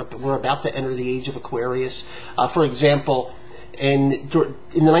we're about to enter the age of Aquarius. For example, in the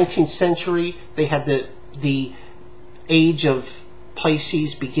 19th century, they had the age of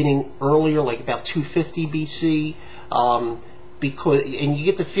Pisces beginning earlier, like about 250 BC, and you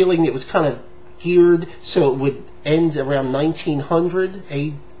get the feeling it was kind of geared so it would end around 1900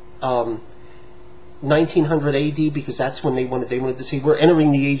 AD, because that's when they wanted to say we're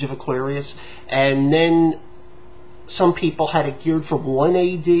entering the age of Aquarius. And then some people had it geared for 1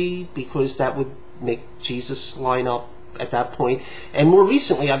 AD because that would make Jesus line up at that point. And more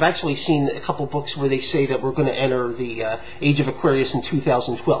recently, I've actually seen a couple books where they say that we're going to enter the age of Aquarius in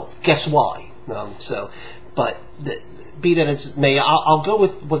 2012. Guess why? Be that as it may, I'll go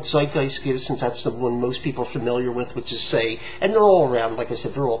with what Zeitgeist gives, since that's the one most people are familiar with, which is and they're all around, like I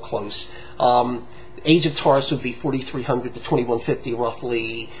said, they're all close. Age of Taurus would be 4300 to 2150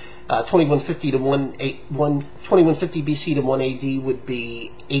 roughly. 2150 BC to 1 AD would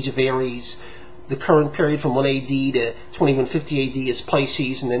be Age of Aries. The current period from 1 AD to 2150 AD is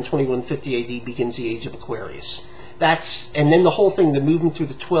Pisces, and then 2150 AD begins the Age of Aquarius. And then the whole thing, the movement through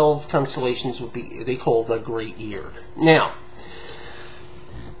the 12 constellations would be, they call the Great Year. Now,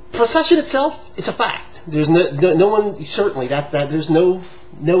 precession itself, it's a fact. There's no one, certainly, that there's no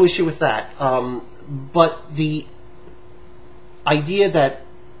issue with that. But the idea that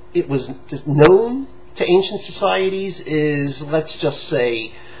it was just known to ancient societies is, let's just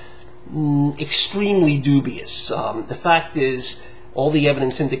say, extremely dubious. The fact is, all the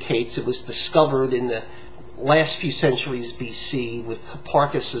evidence indicates it was discovered in the last few centuries BC, with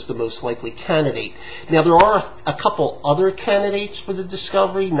Hipparchus as the most likely candidate. Now, there are a couple other candidates for the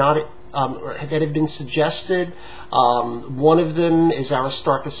discovery that have been suggested. One of them is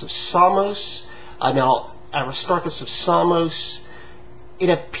Aristarchus of Samos. Now, Aristarchus of Samos, it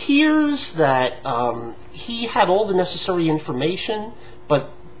appears that he had all the necessary information, but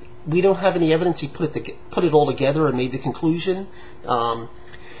we don't have any evidence he put it all together and made the conclusion.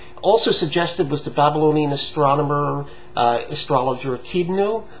 Also suggested was the Babylonian astronomer, astrologer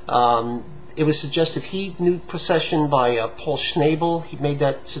Kidnu. It was suggested he knew precession by Paul Schnabel. He made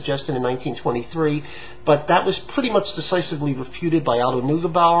that suggestion in 1923, but that was pretty much decisively refuted by Otto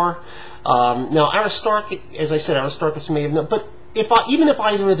Neugebauer. Now, Aristarchus, as I said, Aristarchus may have known, but even if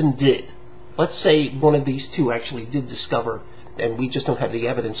either of them did, let's say one of these two actually did discover, and we just don't have the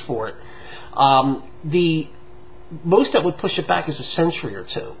evidence for it, the most that would push it back is a century or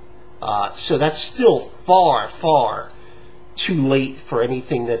two. So that's still far, far too late for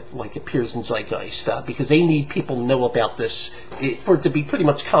anything that appears in Zeitgeist, because they need people to know about this for it to be pretty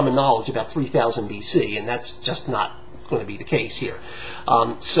much common knowledge about 3000 BC, and that's just not going to be the case here.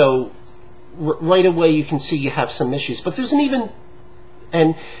 So right away you can see you have some issues, but there's an even,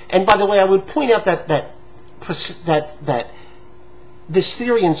 and by the way, I would point out that this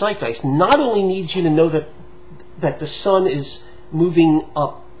theory in Zeitgeist not only needs you to know that the sun is moving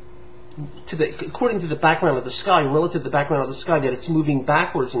up according to the background of the sky, relative to the background of the sky, that it's moving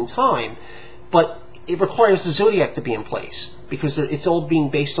backwards in time, but it requires the zodiac to be in place, because it's all being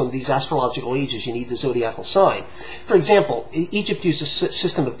based on these astrological ages. You need the zodiacal sign. For example, Egypt used a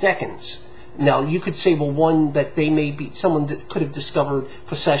system of decans. Now, you could say, well, someone that could have discovered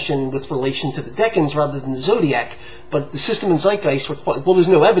precession with relation to the decans rather than the zodiac, but the system in Zeitgeist there's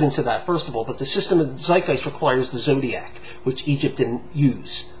no evidence of that, first of all, but the system in Zeitgeist requires the zodiac, which Egypt didn't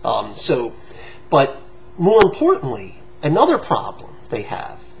use. But more importantly, another problem they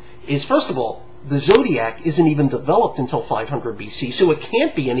have is, first of all, the zodiac isn't even developed until 500 BC, so it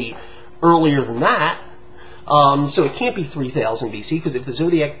can't be any earlier than that. So it can't be 3000 BC, because if the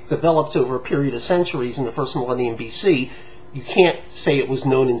zodiac develops over a period of centuries in the first millennium BC, you can't say it was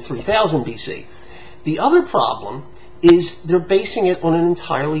known in 3000 BC. The other problem is they're basing it on an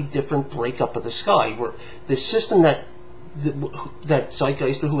entirely different breakup of the sky, where the system that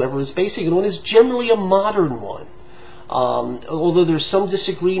Zeitgeist or whoever is basing it on is generally a modern one. Although there's some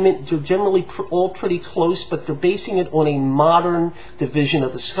disagreement, they're generally all pretty close, but they're basing it on a modern division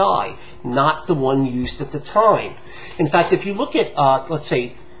of the sky, not the one used at the time. In fact, if you look at, let's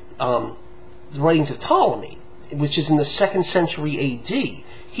say, the writings of Ptolemy, which is in the 2nd century AD,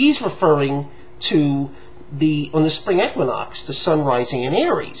 he's referring to on the spring equinox, the sun rising in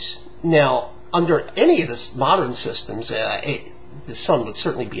Aries. Now, under any of the modern systems, the sun would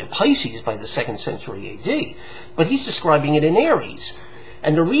certainly be in Pisces by the 2nd century AD, but he's describing it in Aries.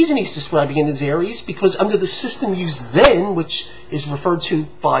 And the reason he's describing it as Aries, because under the system used then, which is referred to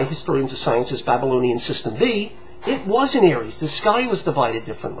by historians of science as Babylonian System B, it was in Aries. The sky was divided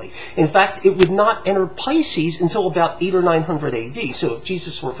differently. In fact, it would not enter Pisces until about 800 or 900 AD. So if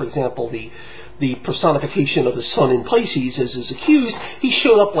Jesus were, for example, the personification of the sun in Pisces, as is accused, he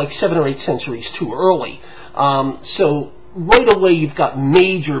showed up like 7 or 8 centuries too early. So right away you've got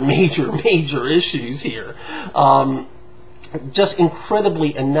major issues here. Just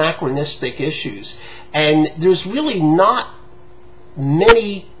incredibly anachronistic issues. And there's really not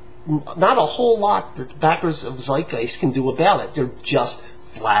a whole lot that the backers of Zeitgeist can do about it. They're just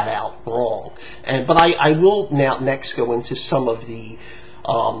flat out wrong. But I will now next go into some of the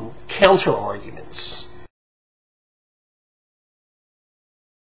counter arguments.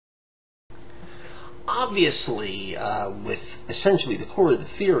 Obviously, with essentially the core of the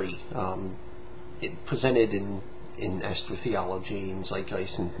theory, it presented in astrotheology and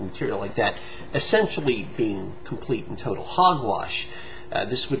Zeitgeist and material like that, essentially being complete and total hogwash,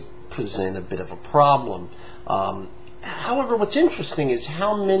 this would present a bit of a problem. However, what's interesting is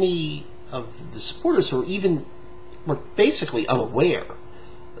how many of the supporters were basically unaware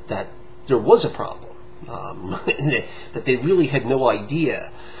that there was a problem, that they really had no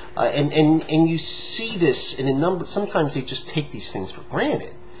idea. And you see this in a number. Sometimes they just take these things for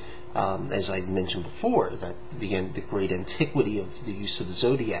granted, as I mentioned before, that the great antiquity of the use of the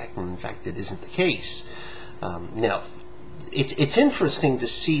zodiac, when in fact it isn't the case. Now, it's interesting to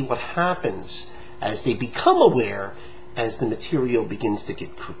see what happens as they become aware, as the material begins to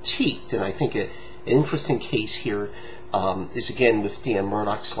get critiqued. And I think an interesting case here is again with D.M.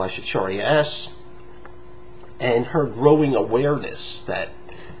 Murdoch / Acharya S. and her growing awareness that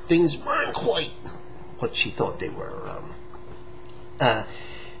things weren't quite what she thought they were.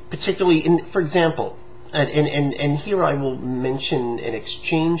 Particularly, for example, and here I will mention an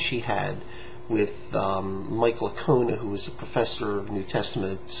exchange she had with Mike Licona, who was a professor of New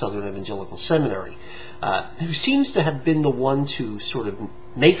Testament at Southern Evangelical Seminary, who seems to have been the one to sort of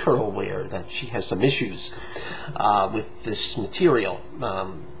make her aware that she has some issues with this material.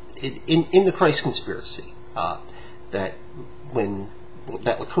 In the Christ Conspiracy, that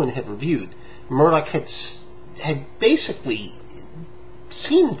Licona had reviewed, Murdoch had basically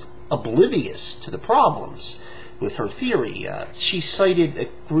seemed oblivious to the problems with her theory. She cited a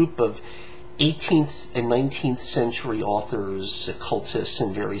group of 18th and 19th century authors, occultists,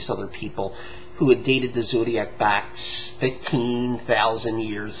 and various other people who had dated the zodiac back 15,000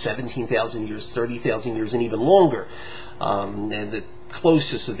 years, 17,000 years, 30,000 years, and even longer. And the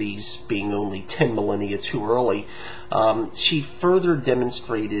closest of these being only 10 millennia too early. She further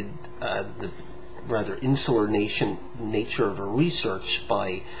demonstrated the rather insular nature of her research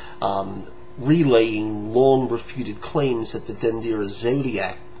by relaying long refuted claims that the Dendera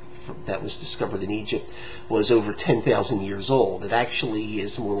zodiac that was discovered in Egypt was over 10,000 years old. It actually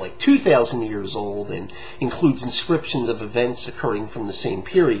is more like 2,000 years old and includes inscriptions of events occurring from the same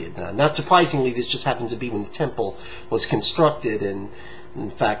period. Not surprisingly, this just happens to be when the temple was constructed, and in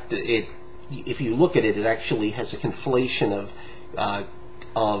fact, if you look at it, it actually has a conflation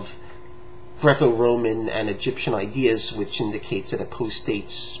of Greco-Roman and Egyptian ideas, which indicates that it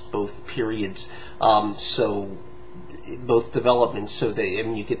postdates both periods. So both developments, so that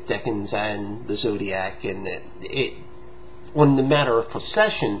you get decans and the zodiac, and on the matter of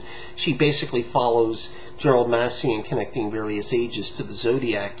procession, she basically follows Gerald Massey in connecting various ages to the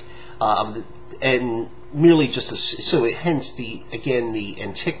zodiac, and merely just hence the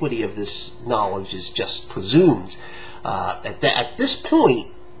antiquity of this knowledge is just presumed. At this point,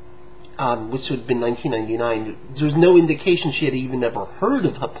 which would have been 1999, there's no indication she had even ever heard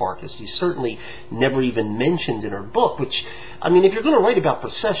of Hipparchus. He's certainly never even mentioned in her book, which, I mean, if you're going to write about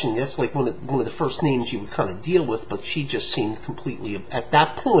procession, that's like one of the first names you would kind of deal with, but she just seemed completely, at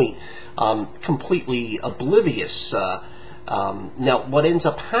that point, completely oblivious. Now, what ends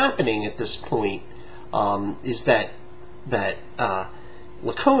up happening at this point is that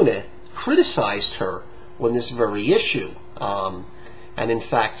Licona criticized her on this very issue, and in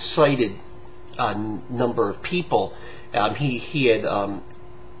fact cited a number of people. He had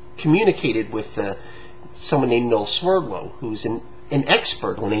communicated with someone named Noel Swerdlow, who's an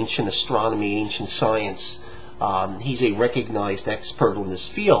expert on ancient astronomy, ancient science. He's a recognized expert on this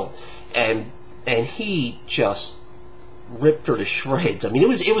field, and he just ripped her to shreds. I mean,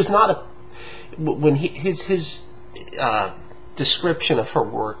 it was not a, when his description of her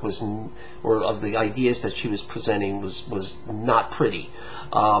work or of the ideas that she was presenting was not pretty.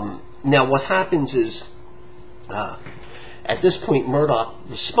 Now, what happens is, at this point, Murdoch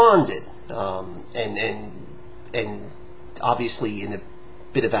responded, and obviously in a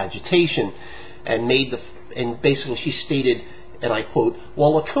bit of agitation, and basically she stated, and I quote,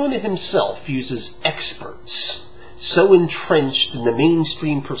 "While Lacona himself uses experts so entrenched in the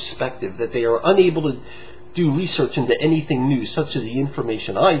mainstream perspective that they are unable to do research into anything new, such as the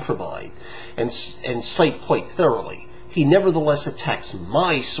information I provide, and cite quite thoroughly, he nevertheless attacks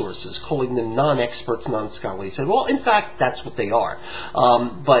my sources, calling them non-experts, non-scholarly." He said, well, in fact, that's what they are.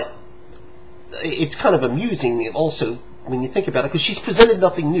 But it's kind of amusing also when you think about it, because she's presented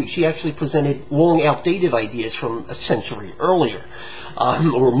nothing new. She actually presented long outdated ideas from a century earlier,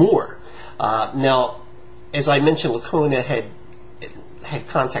 or more. Now, as I mentioned, Lacona had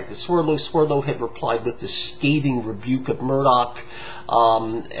contacted Swerdlow. Swerdlow had replied with this scathing rebuke of Murdoch,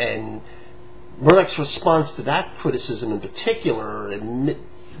 and Murdoch's response to that criticism in particular,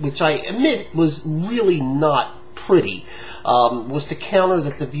 which I admit was really not pretty, was to counter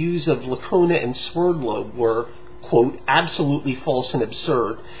that the views of Lacona and Swerdlow were, quote, absolutely false and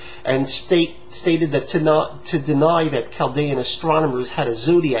absurd, and stated that to deny that Chaldean astronomers had a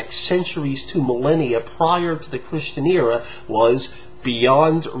zodiac centuries to millennia prior to the Christian era was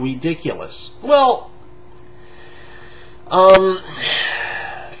beyond ridiculous. Well,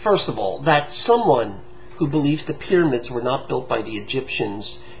 first of all, that someone who believes the pyramids were not built by the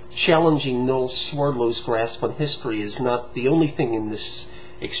Egyptians challenging Noel Swerdlow's grasp on history is not the only thing in this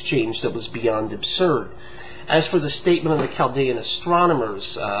exchange that was beyond absurd. As for the statement on the Chaldean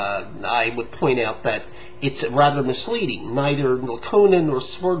astronomers, I would point out that it's rather misleading. Neither Lacona nor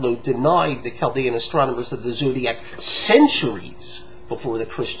Swerdlow denied the Chaldean astronomers of the zodiac centuries before the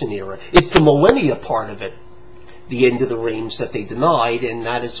Christian era. It's the millennia part of it, the end of the range, that they denied, and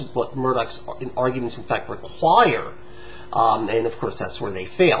that is what Murdoch's arguments in fact require. And of course that's where they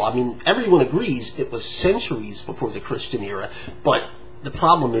fail. I mean, everyone agrees it was centuries before the Christian era, but the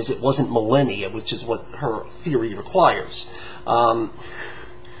problem is it wasn't millennia, which is what her theory requires.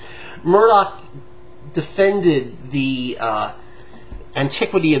 Murdoch defended the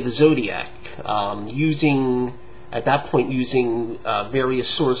antiquity of the zodiac, at that point using various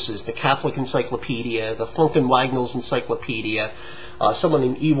sources, the Catholic Encyclopedia, the Funk and Wagnalls Encyclopedia, someone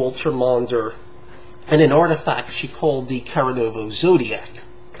named E. Walter Maunder, and an artifact she called the Caranovo Zodiac.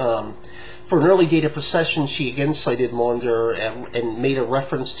 For an early date of precession, she again cited Maunder and made a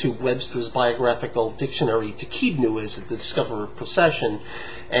reference to Webster's biographical dictionary to Kibnu as the discoverer of precession,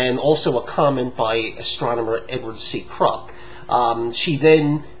 and also a comment by astronomer Edward C. Krupp. She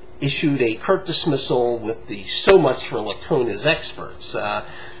then issued a curt dismissal with the "so much for Lacona's experts."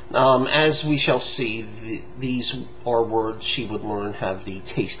 As we shall see, these are words she would learn have the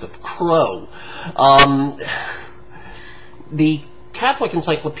taste of crow. The Catholic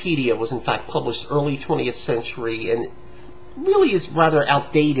Encyclopedia was in fact published early 20th century and really is rather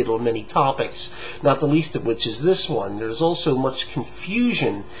outdated on many topics, not the least of which is this one. There's also much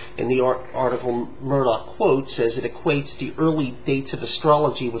confusion in the article Murdoch quotes, as it equates the early dates of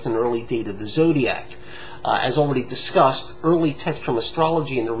astrology with an early date of the zodiac. As already discussed, early texts from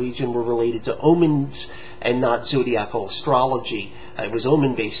astrology in the region were related to omens and not zodiacal astrology. It was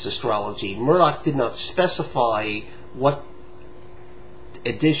omen-based astrology. Murdoch did not specify what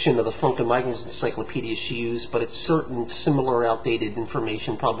edition of the Funk and Wagnalls Encyclopedia she used, but it's certain similar outdated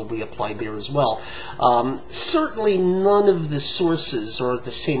information probably applied there as well. Certainly none of the sources are at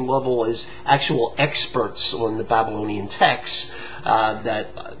the same level as actual experts on the Babylonian texts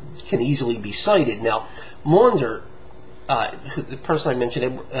that can easily be cited. Now, Maunder, the person I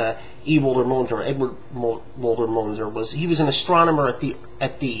mentioned, Edward Walter Maunder, he was an astronomer at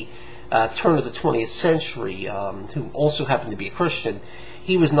the turn of the 20th century, who also happened to be a Christian.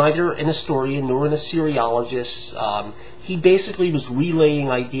 He was neither an historian nor an Assyriologist. He basically was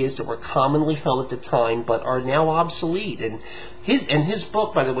relaying ideas that were commonly held at the time but are now obsolete. And his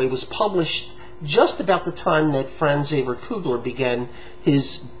book, by the way, was published just about the time that Franz Xaver Kugler began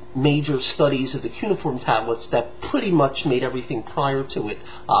his major studies of the cuneiform tablets that pretty much made everything prior to it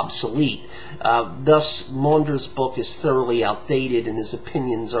obsolete. Thus, Maunder's book is thoroughly outdated and his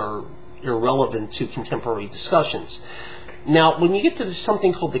opinions are irrelevant to contemporary discussions. Now, when you get to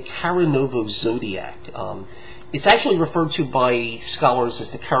something called the Caranovo Zodiac, it's actually referred to by scholars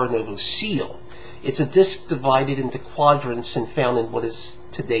as the Caranovo Seal. It's a disc divided into quadrants and found in what is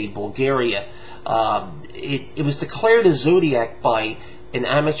today Bulgaria. It was declared a zodiac by an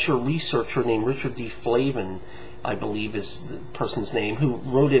amateur researcher named Richard D. Flavin, I believe is the person's name, who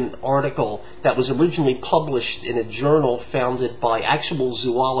wrote an article that was originally published in a journal founded by actual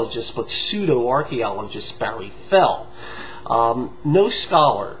zoologist but pseudo-archaeologist Barry Fell. No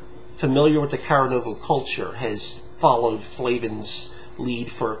scholar familiar with the Caranovo culture has followed Flavin's lead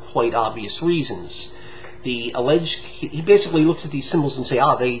for quite obvious reasons. the alleged, he basically looks at these symbols and say,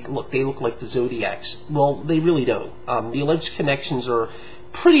 they look like the zodiacs. Well, they really don't. The alleged connections are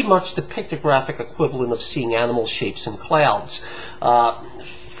pretty much the pictographic equivalent of seeing animal shapes in clouds.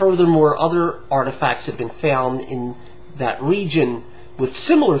 Furthermore, other artifacts have been found in that region with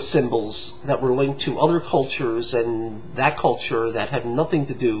similar symbols that were linked to other cultures and that culture that had nothing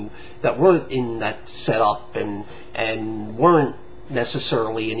to do, that weren't in that setup and weren't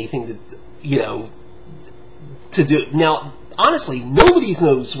necessarily anything to, to do. Now, honestly, nobody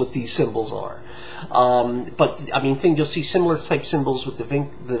knows what these symbols are. But I mean, you'll see similar type symbols with the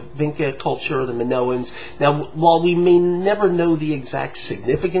Vinca culture, the Minoans. Now, while we may never know the exact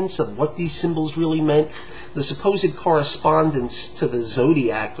significance of what these symbols really meant, the supposed correspondence to the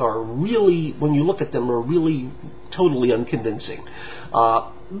zodiac are really, when you look at them, are really totally unconvincing.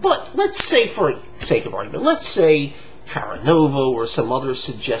 But let's say, for sake of argument, let's say Caranovo or some other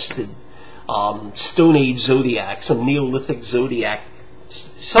suggested Stone Age zodiac, some Neolithic zodiac,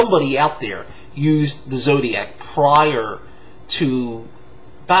 somebody out there used the zodiac prior to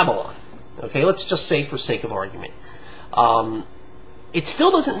Babylon. Okay, let's just say for sake of argument. It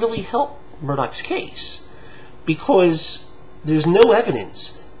still doesn't really help Murdoch's case, because there's no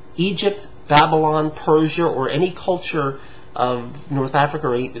evidence Egypt, Babylon, Persia, or any culture of North Africa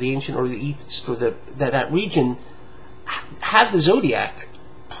or the ancient or the East or that region had the zodiac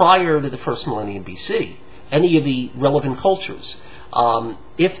prior to the first millennium BC. Any of the relevant cultures.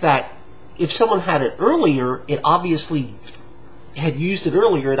 If someone had it earlier, it obviously had used it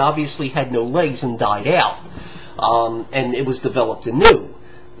earlier. It obviously had no legs and died out, and it was developed anew.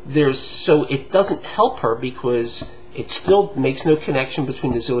 So it doesn't help her, because it still makes no connection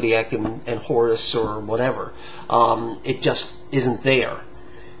between the zodiac and Horus or whatever. It just isn't there.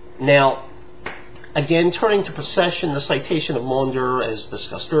 Now, again, turning to precession, the citation of Maunder, as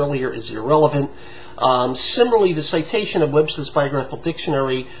discussed earlier, is irrelevant. Similarly, the citation of Webster's Biographical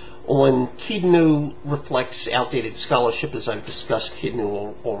Dictionary on Kidnu reflects outdated scholarship, as I've discussed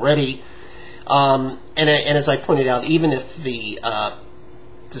Kidnu already. And as I pointed out, even if the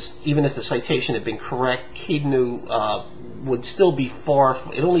citation had been correct, Kidnu would still be far.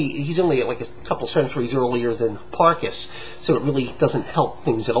 He's only like a couple centuries earlier than Hipparchus, so it really doesn't help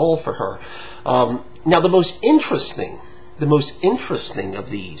things at all for her. Now, the most interesting of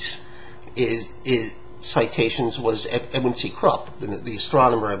these citations was Edwin C. Krupp, the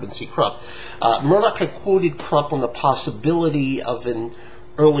astronomer Edwin C. Krupp. Murdoch had quoted Krupp on the possibility of an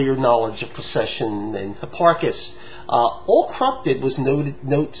earlier knowledge of precession than Hipparchus. All Krupp did was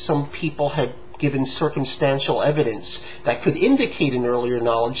note some people had given circumstantial evidence that could indicate an earlier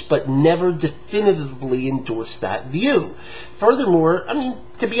knowledge, but never definitively endorsed that view. Furthermore, I mean,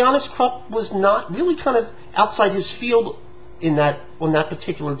 to be honest, Krupp was not really kind of outside his field on that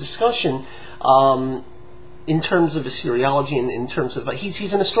particular discussion, in terms of Assyriology and in terms of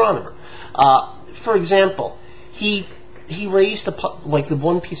he's an astronomer. For example, he raised the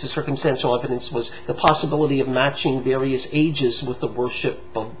one piece of circumstantial evidence was the possibility of matching various ages with the worship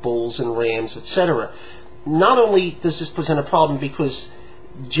of bulls and rams, etc. Not only does this present a problem because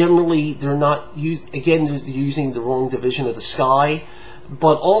generally they're using the wrong division of the sky,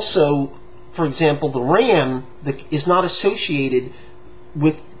 but also, for example, the ram is not associated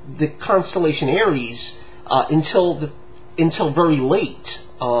with the constellation Aries until very late.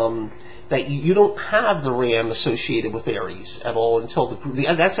 That you don't have the ram associated with Aries at all until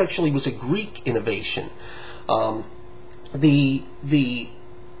that actually was a Greek innovation. The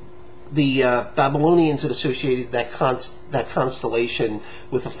Babylonians had associated that constellation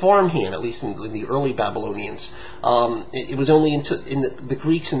with a farmhand, at least in the early Babylonians. It was only in the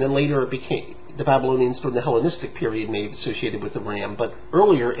Greeks, and then later it became the Babylonians during the Hellenistic period may have associated with the ram, but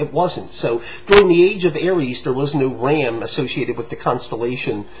earlier it wasn't. So during the age of Aries, there was no ram associated with the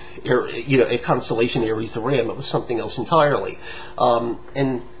constellation, a constellation Aries the ram. It was something else entirely.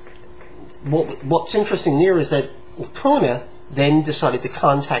 And what's interesting there is that Kona then decided to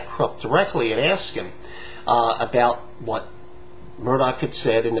contact Krupp directly and ask him about what Murdoch had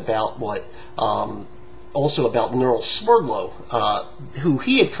said and about what also about Neural Swerdlow, who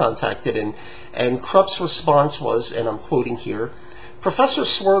he had contacted, and Krupp's response was, and I'm quoting here, Professor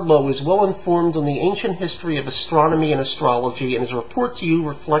Swerdlow is well informed on the ancient history of astronomy and astrology, and his report to you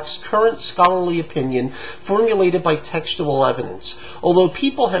reflects current scholarly opinion formulated by textual evidence. Although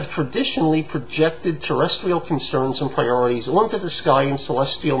people have traditionally projected terrestrial concerns and priorities onto the sky and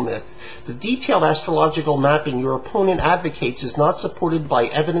celestial myth, the detailed astrological mapping your opponent advocates is not supported by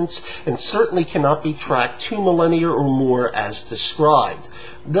evidence and certainly cannot be tracked 2 millennia or more as described.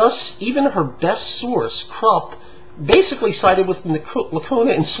 Thus, even her best source, Krupp, basically sided with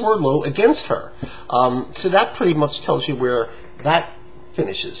Lacona and Swerdlow against her. So that pretty much tells you where that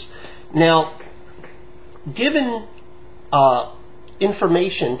finishes. Now, given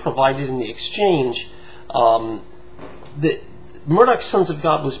information provided in the exchange, the Murdoch's Sons of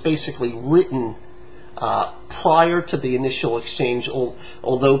God was basically written prior to the initial exchange,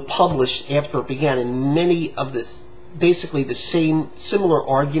 although published after it began, and many of basically the similar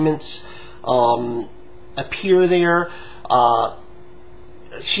arguments appear there.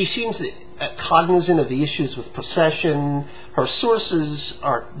 She seems cognizant of the issues with procession. Her sources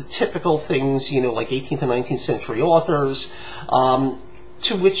are the typical things, like 18th and 19th century authors,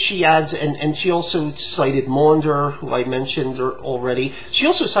 to which she adds, and she also cited Maunder, who I mentioned already. She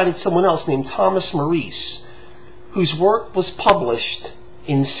also cited someone else named Thomas Maurice, whose work was published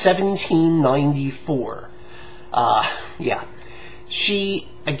in 1794. She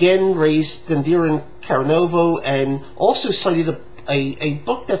again raised Dendera and Caranovo, and also cited a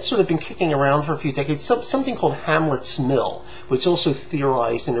book that's sort of been kicking around for a few decades, something called Hamlet's Mill, which also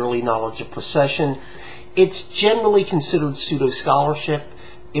theorized an early knowledge of procession. It's generally considered pseudo-scholarship.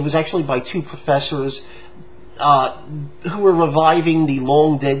 It was actually by two professors who were reviving the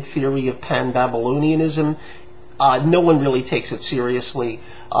long-dead theory of Pan-Babylonianism. No one really takes it seriously,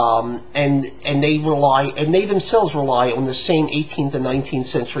 and they themselves rely on the same 18th and 19th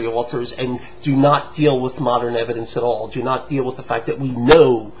century authors, and do not deal with modern evidence at all. Do not deal with the fact that we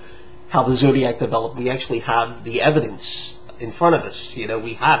know how the zodiac developed. We actually have the evidence in front of us.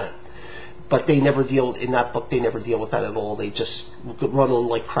 We have it. But they never deal, in that book, they never deal with that at all. They just run on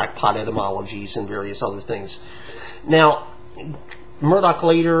like crackpot etymologies and various other things. Now, Murdoch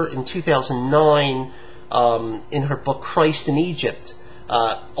later, in 2009, in her book Christ in Egypt,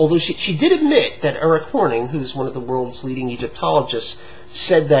 although she did admit that Eric Horning, who's one of the world's leading Egyptologists,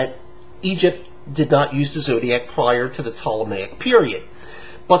 said that Egypt did not use the zodiac prior to the Ptolemaic period.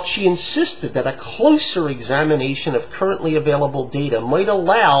 But she insisted that a closer examination of currently available data might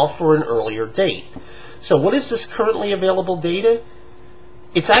allow for an earlier date. So what is this currently available data?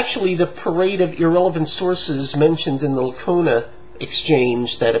 It's actually the parade of irrelevant sources mentioned in the Lacona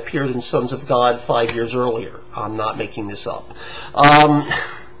exchange that appeared in Sons of God 5 years earlier. I'm not making this up.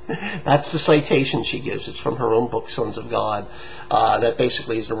 That's the citation she gives. It's from her own book, Sons of God. That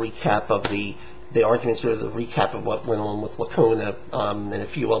basically is a recap of the arguments, or the recap of what went on with Lacona and a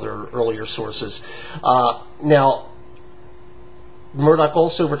few other earlier sources. Now, Murdoch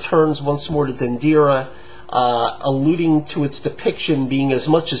also returns once more to Dendera, alluding to its depiction being as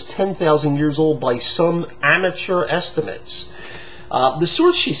much as 10,000 years old by some amateur estimates. The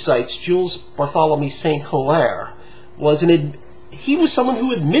source she cites, Jules Bartholomew St. Hilaire, he was someone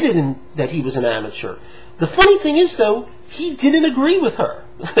who admitted that he was an amateur. The funny thing is, though, he didn't agree with her.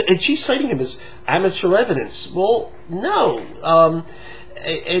 And she's citing him as amateur evidence. Well, no.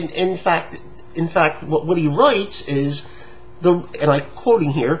 In fact, what he writes is, and I'm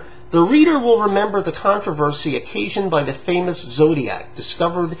quoting here, "The reader will remember the controversy occasioned by the famous zodiac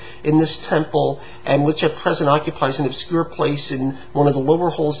discovered in this temple, and which at present occupies an obscure place in one of the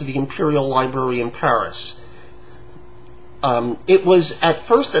lower halls of the Imperial Library in Paris. It was at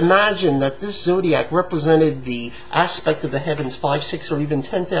first imagined that this zodiac represented the aspect of the heavens 5, 6, or even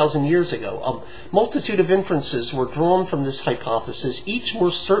 10,000 years ago. A multitude of inferences were drawn from this hypothesis, each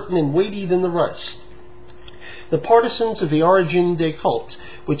more certain and weighty than the rest. The partisans of the Origine des Cultes,"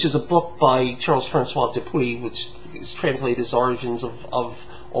 which is a book by Charles-François Dupuy, which is translated as Origins of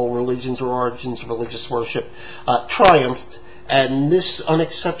All Religions, or Origins of Religious Worship, triumphed, and this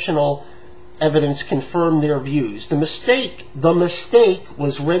unexceptional evidence confirmed their views. The mistake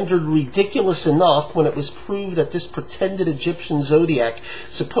was rendered ridiculous enough when it was proved that this pretended Egyptian zodiac,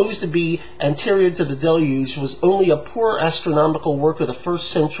 supposed to be anterior to the deluge, was only a poor astronomical work of the 1st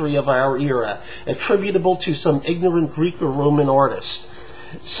century of our era, attributable to some ignorant Greek or Roman artist.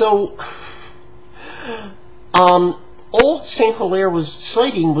 So, all St. Hilaire was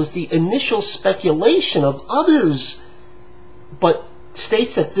citing was the initial speculation of others, but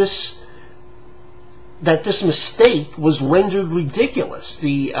states that this mistake was rendered ridiculous.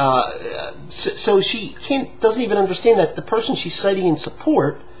 So she doesn't even understand that the person she's citing in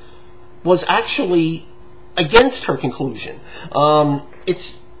support was actually against her conclusion.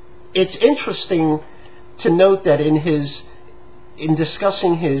 It's interesting to note that in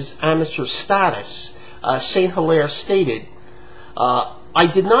discussing his amateur status, St. Hilaire stated, "I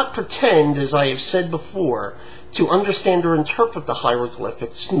did not pretend, as I have said before, to understand or interpret the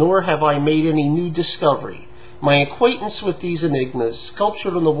hieroglyphics, nor have I made any new discovery. My acquaintance with these enigmas,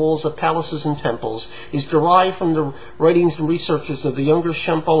 sculptured on the walls of palaces and temples, is derived from the writings and researches of the younger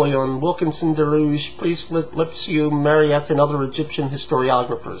Champollion, Wilkinson, Derouge, Priest, Lipsius, Marriott, and other Egyptian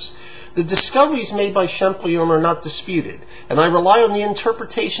historiographers. The discoveries made by Champollion are not disputed, and I rely on the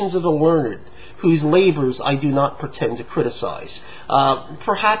interpretations of the learned, whose labors I do not pretend to criticize.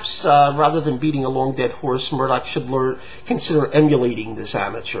 Perhaps, rather than beating a long dead horse, Murdoch should consider emulating this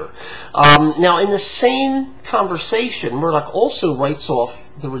amateur. Now, in the same conversation, Murdoch also writes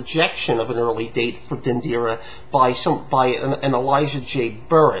off the rejection of an early date for Dendera by an Elijah J.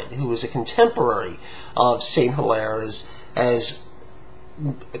 Burritt, who was a contemporary of St. Hilaire, as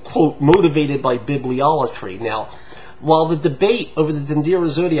quote, motivated by bibliolatry. Now, while the debate over the Dendera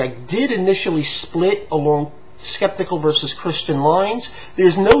zodiac did initially split along skeptical versus Christian lines,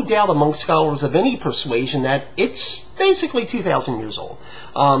 there's no doubt among scholars of any persuasion that it's basically 2,000 years old.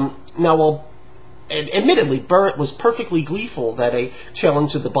 Now, while admittedly, Burritt was perfectly gleeful that a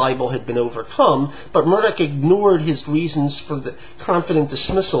challenge of the Bible had been overcome, but Murdoch ignored his reasons for the confident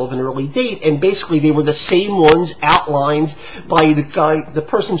dismissal of an early date, and basically they were the same ones outlined by the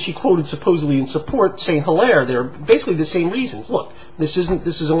person she quoted supposedly in support, St. Hilaire. They're basically the same reasons. Look, this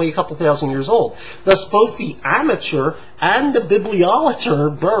is only a couple thousand years old. Thus, both the amateur and the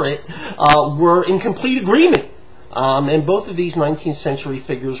bibliolater, Burritt, were in complete agreement. And both of these 19th century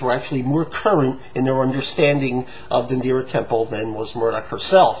figures were actually more current in their understanding of Dendera Temple than was Murdoch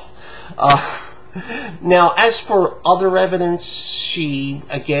herself. Now, as for other evidence, she,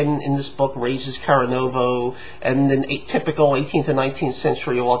 again, in this book, raises Caranovo and then typical 18th and 19th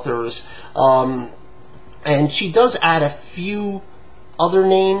century authors. And she does add a few other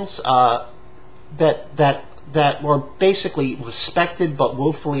names that were basically respected but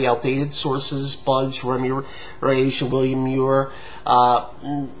woefully outdated sources: Budge, Remy Rage, William Muir. But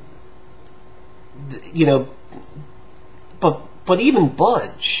even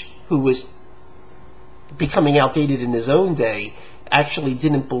Budge, who was becoming outdated in his own day, actually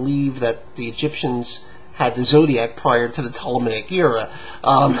didn't believe that the Egyptians had the zodiac prior to the Ptolemaic era.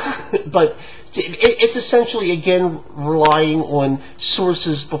 But it's essentially, again, relying on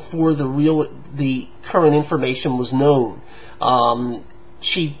sources before the current information was known.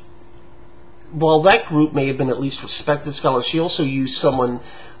 While that group may have been at least respected scholars, she also used someone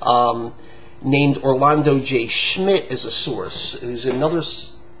named Orlando J. Schmidt as a source, who's another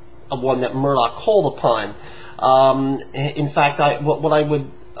one that Murdoch called upon. In fact, what I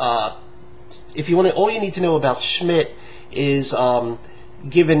would, if you want to, all you need to know about Schmidt is, he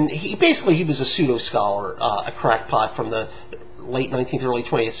was a pseudo scholar, a crackpot from the late 19th, early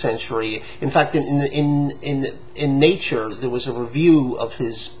 20th century. In fact, in Nature, there was a review of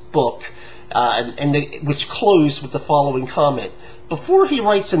his book, which closed with the following comment: "Before he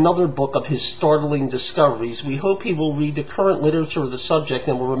writes another book of his startling discoveries, we hope he will read the current literature of the subject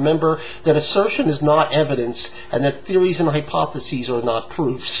and will remember that assertion is not evidence and that theories and hypotheses are not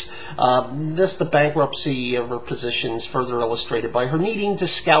proofs." Thus, the bankruptcy of her positions further illustrated by her needing to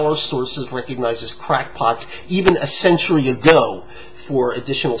scour sources recognized as crackpots even a century ago for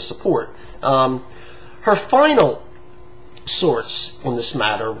additional support. Her final source on this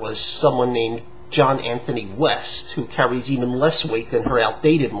matter was someone named John Anthony West, who carries even less weight than her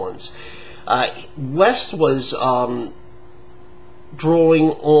outdated ones. West was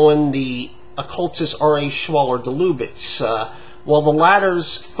drawing on the occultist R.A. Schwaller de Lubitz, while de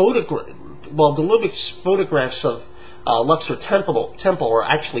Lubitz's photographs of Luxor Temple are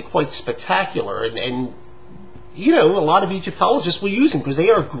actually quite spectacular, and a lot of Egyptologists will use them because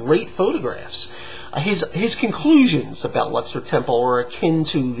they are great photographs. His conclusions about Luxor Temple are akin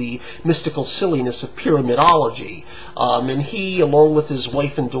to the mystical silliness of pyramidology, and he, along with his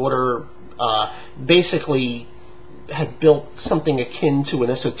wife and daughter, basically had built something akin to an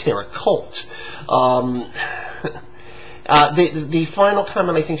esoteric cult. The final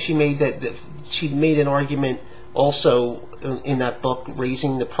comment I think she made, that she made an argument also in that book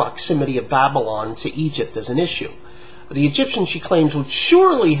raising the proximity of Babylon to Egypt as an issue. The Egyptians, she claims, would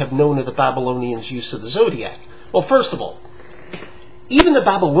surely have known of the Babylonians' use of the zodiac. Well, first of all, even the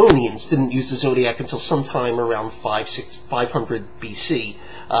Babylonians didn't use the zodiac until sometime around 500 BC.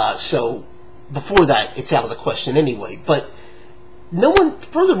 So before that, it's out of the question anyway. But no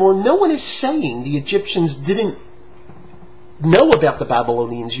one is saying the Egyptians didn't know about the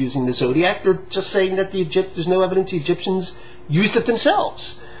Babylonians using the zodiac. They're just saying that there's no evidence the Egyptians used it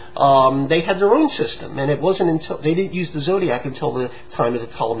themselves. They had their own system, and it wasn't until they didn't use the zodiac until the time of the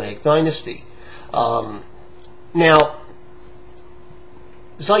Ptolemaic dynasty. Now,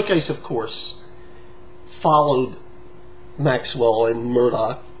 Zeitgeist, of course, followed Maxwell and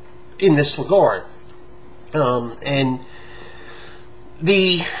Murdoch in this regard. And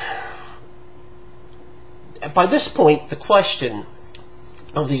by this point, the question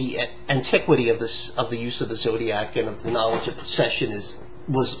of the antiquity of the use of the zodiac and of the knowledge of precession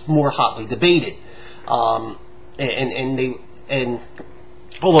was more hotly debated, and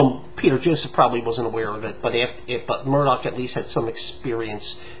although Peter Joseph probably wasn't aware of it, but Murdoch at least had some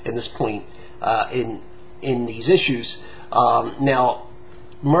experience in this point in these issues. Now,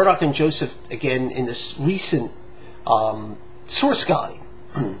 Murdoch and Joseph, again, in this recent source guide,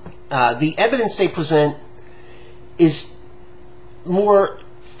 the evidence they present is more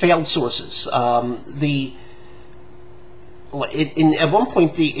failed sources. At one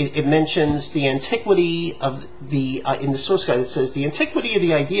point, it mentions the antiquity of in the source guide, it says, the antiquity of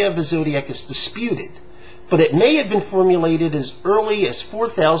the idea of a zodiac is disputed, but it may have been formulated as early as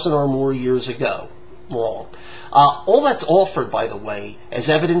 4,000 or more years ago. Wrong. All that's offered, by the way, as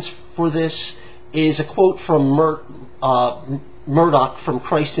evidence for this is a quote from Murdoch from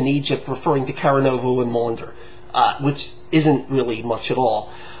Christ in Egypt, referring to Caranovo and Maunder, which isn't really much at all.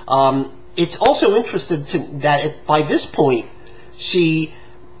 It's also interesting that by this point, she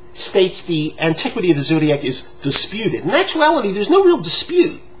states the antiquity of the zodiac is disputed. In actuality, there's no real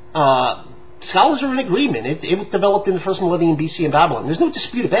dispute. Scholars are in agreement. It developed in the first millennium BC in Babylon. There's no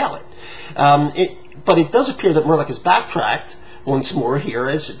dispute about it. But it does appear that Murdoch has backtracked once more here,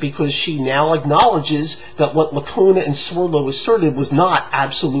 because she now acknowledges that what Lacona and Swirlo asserted was not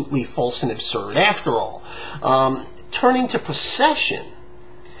absolutely false and absurd after all. Turning to precession,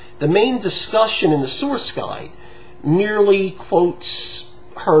 the main discussion in the source guide merely quotes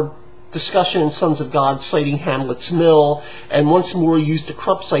her discussion in Sons of God citing Hamlet's Mill, and once more used a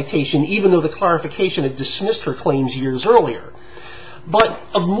corrupt citation, even though the clarification had dismissed her claims years earlier. But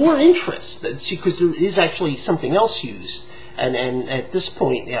of more interest, because there is actually something else used, and at this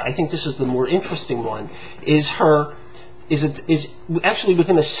point, I think this is the more interesting one, is actually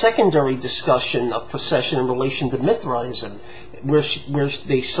within a secondary discussion of precession in relation to Mithraism, where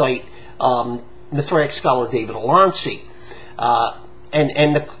they cite Mithraic scholar David Alansi.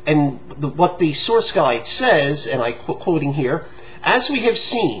 What the source guide says, and I'm quoting here, as we have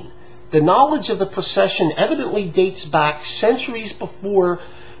seen, the knowledge of the precession evidently dates back centuries before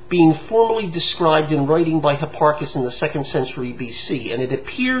being formally described in writing by Hipparchus in the 2nd century BC, and it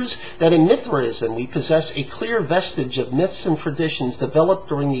appears that in Mithraism we possess a clear vestige of myths and traditions developed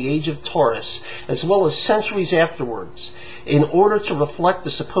during the age of Taurus, as well as centuries afterwards, in order to reflect the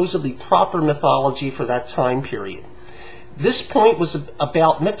supposedly proper mythology for that time period. This point was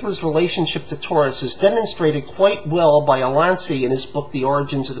about Mithra's relationship to Taurus is demonstrated quite well by Alansi in his book The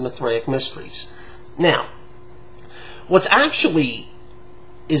Origins of the Mithraic Mysteries. Now, what's actually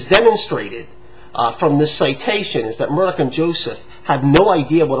is demonstrated from this citation is that Murdoch and Joseph have no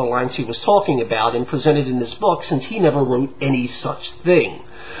idea what Alansi was talking about and presented in his book, since he never wrote any such thing.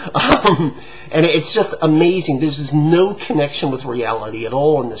 And it's just amazing. There's no connection with reality at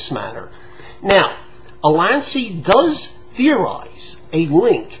all in this matter. Now, Alansi does theorize a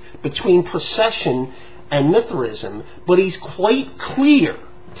link between precession and Mithraism, but he's quite clear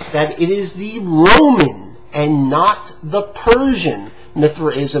that it is the Roman and not the Persian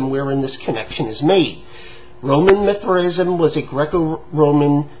Mithraism wherein this connection is made. Roman Mithraism was a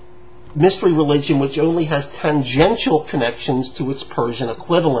Greco-Roman mystery religion which only has tangential connections to its Persian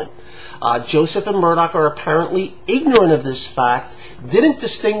equivalent. Joseph and Murdoch are apparently ignorant of this fact, didn't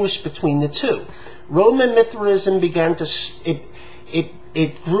distinguish between the two. Roman Mithraism began to,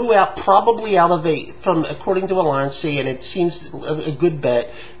 it grew out probably out of according to Alansi, and it seems a good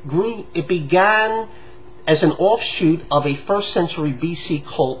bet, it began as an offshoot of a 1st century BC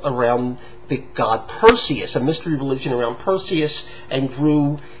cult around the god Perseus, a mystery religion around Perseus, and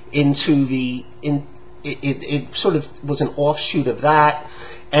grew into it sort of was an offshoot of that,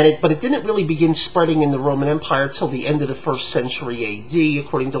 but it didn't really begin spreading in the Roman Empire till the end of the 1st century AD,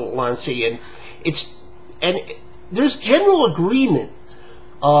 according to Alansi, and there's general agreement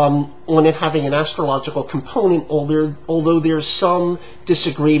on it having an astrological component, although there's some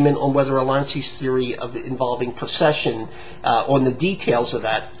disagreement on whether Alansi's theory of involving precession, on the details of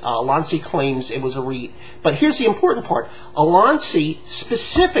that. Alansi claims it was but here's the important part. Alansi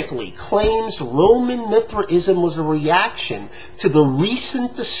specifically claims Roman Mithraism was a reaction to the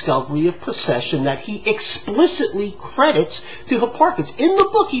recent discovery of precession that he explicitly credits to Hipparchus. In the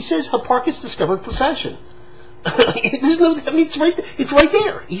book, he says Hipparchus discovered precession. It's right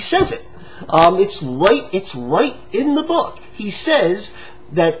there. He says it. It's right in the book. He says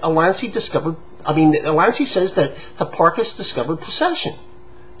that Alansi says that Hipparchus discovered precession.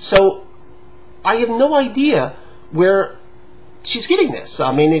 So I have no idea where she's getting this.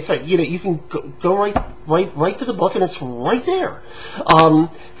 I mean, if you can go right to the book, and it's right there.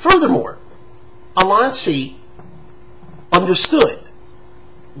 Furthermore, Alansi understood,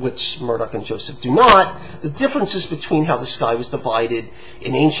 which Murdoch and Joseph do not, the differences between how the sky was divided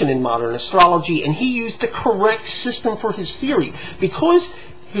in ancient and modern astrology, and he used the correct system for his theory. Because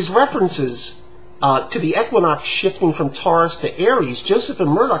his references to the equinox shifting from Taurus to Aries, Joseph and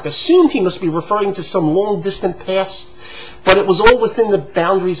Murdoch assumed he must be referring to some long-distant past, but it was all within the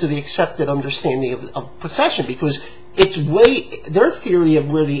boundaries of the accepted understanding of precession, because it's their theory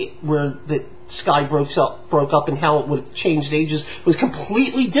of where the sky broke up and how it would have changed ages was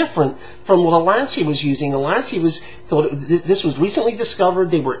completely different from what Alansi was using. Alansi thought this was recently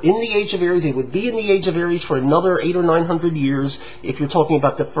discovered. They were in the age of Aries. They would be in the age of Aries for another 800 or 900 years if you're talking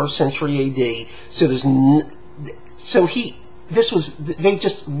about the 1st century AD. So they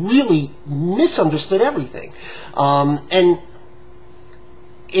just really misunderstood everything, and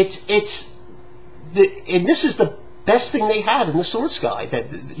this is the best thing they had in the Sword Sky.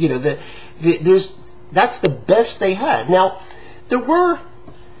 That's the best they had.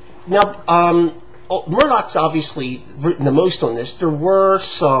 Murdoch's obviously written the most on this. There were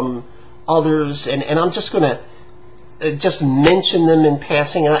some others, and I'm just going to just mention them in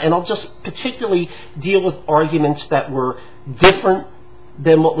passing, and I'll just particularly deal with arguments that were different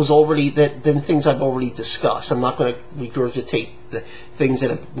than what was than things I've already discussed. I'm not going to regurgitate the things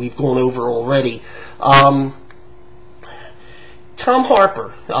that we've gone over already. Tom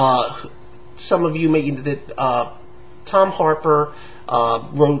Harper. Some of you may that Tom Harper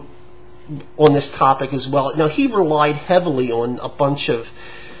wrote on this topic as well. Now, he relied heavily on a bunch of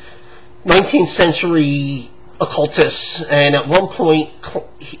 19th century occultists, and at one point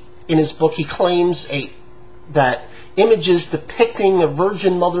in his book he claims that images depicting a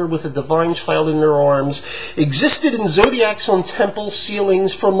virgin mother with a divine child in her arms existed in zodiacs on temple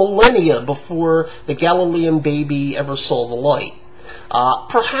ceilings for millennia before the Galilean baby ever saw the light.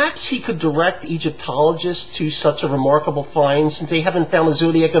 Perhaps he could direct Egyptologists to such a remarkable find, since they haven't found a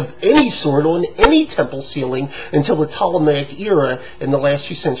zodiac of any sort on any temple ceiling until the Ptolemaic era in the last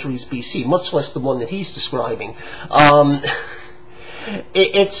few centuries BC, much less the one that he's describing.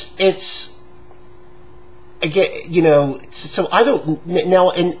 Again, so I don't now.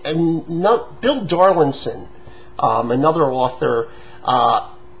 And Bill Darlinson, another author,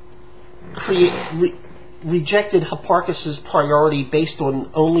 rejected Hipparchus's priority based on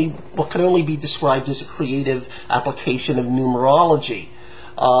what could only be described as a creative application of numerology,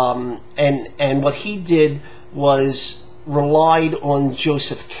 and what he did was relied on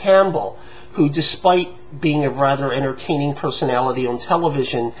Joseph Campbell, who, despite being a rather entertaining personality on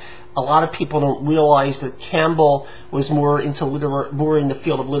television, a lot of people don't realize that Campbell was more in the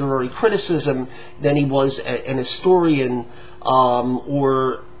field of literary criticism than he was an historian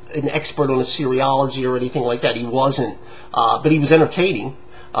or an expert on Assyriology or anything like that. He wasn't, but he was entertaining.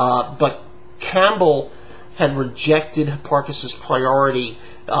 But Campbell had rejected Hipparchus's priority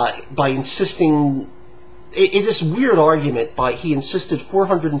by insisting. In this weird argument, he insisted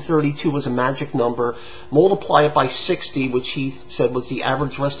 432 was a magic number, multiply it by 60, which he said was the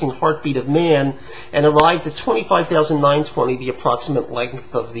average resting heartbeat of man, and arrived at 25,920, the approximate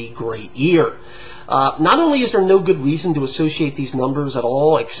length of the great year. Not only is there no good reason to associate these numbers at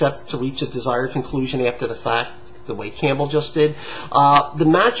all, except to reach a desired conclusion after the fact, the way Campbell just did, the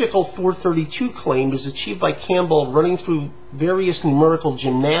magical 432 claim was achieved by Campbell running through various numerical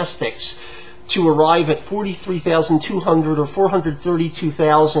gymnastics to arrive at 43,200 or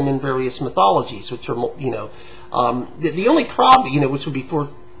 432,000 in various mythologies, which are, the only problem, which would be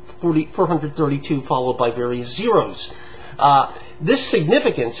 432 followed by various zeros. This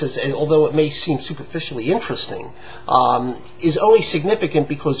significance, although it may seem superficially interesting, is only significant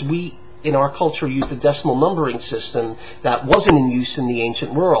because we, in our culture, used a decimal numbering system that wasn't in use in the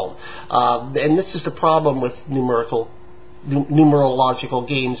ancient world. And this is the problem with numerological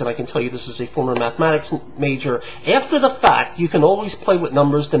games, and I can tell you this is a former mathematics major. After the fact, you can always play with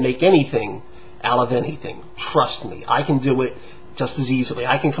numbers to make anything out of anything. Trust me, I can do it just as easily.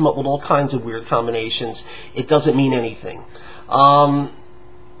 I can come up with all kinds of weird combinations. It doesn't mean anything.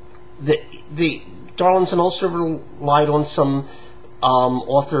 Darlinson also relied on some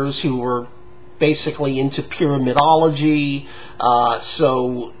authors who were basically into pyramidology,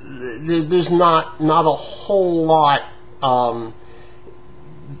 so there's not a whole lot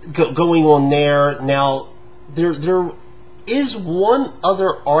going on there. Now, there is one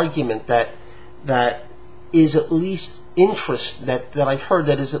other argument that is at least that I've heard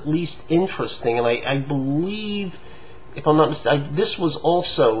that is at least interesting, and I believe, if I'm not mistaken, this was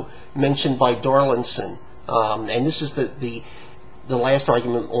also mentioned by Darlinson, and this is the last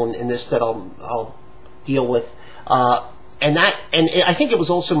argument on in this that I'll deal with, and I think it was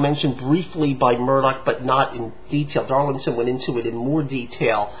also mentioned briefly by Murdoch, but not in detail. Darlington went into it in more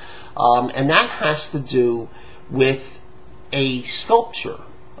detail, and that has to do with a sculpture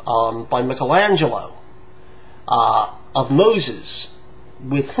by Michelangelo of Moses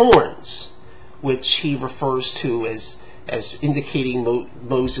with horns, which he refers to as indicating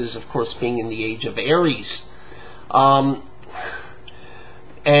Moses, of course, being in the age of Aries.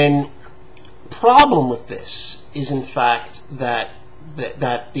 And problem with this is, in fact, that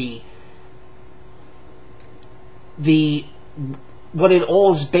what it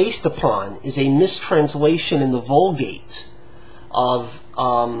all is based upon is a mistranslation in the Vulgate of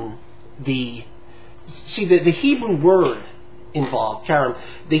the Hebrew word involved, Karen.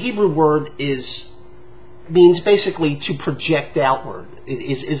 The Hebrew word means basically to project outward. It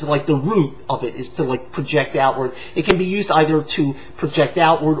is like the root of it is to like project outward. It can be used either to project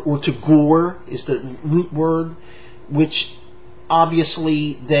outward or to gore is the root word, which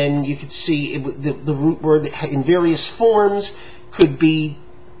obviously then you could see the root word in various forms could be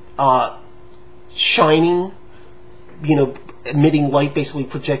shining, emitting light, basically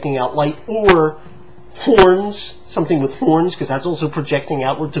projecting out light, or horns, something with horns, because that's also projecting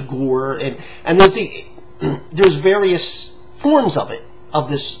outward to gore, and there's various forms of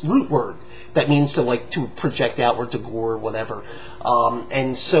this root word that means to project outward, to gore, whatever.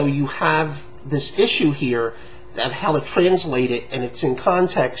 And so you have this issue here of how to translate it, and it's in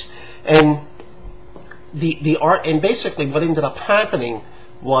context. And the art, and basically what ended up happening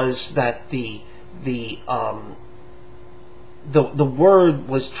was that the word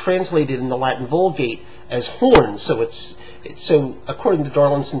was translated in the Latin Vulgate as horn. So according to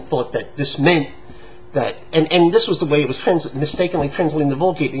Darlington, thought that this meant that, and this was the way it was mistakenly translating the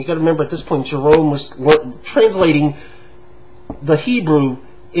Vulgate. And you got to remember, at this point, Jerome was translating the Hebrew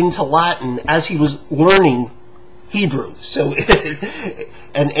into Latin as he was learning Hebrew. So,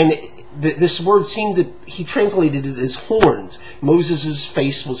 this word he translated it as horns. Moses'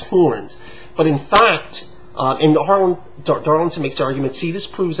 face was horns. But in fact, and Darlington makes the argument, see, this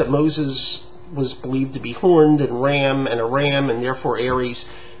proves that Moses was believed to be horned and a ram, and therefore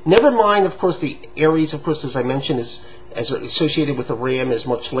Aries. Never mind, of course, the Aries, of course, as I mentioned, is associated with the ram is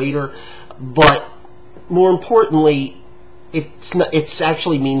much later. But more importantly, it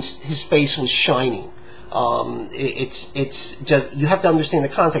actually means his face was shining. It's just, you have to understand the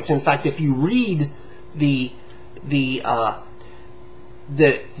context. In fact, if you read the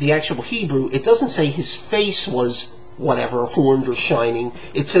actual Hebrew, it doesn't say his face was whatever, horned or shining.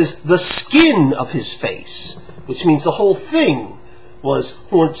 It says the skin of his face, which means the whole thing was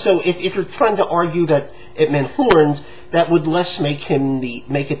horned. So if you're trying to argue that it meant horns, that would less make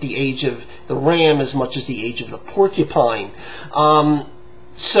it the age of the ram as much as the age of the porcupine.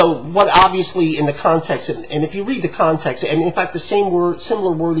 So what obviously in the context, and if you read the context, and in fact the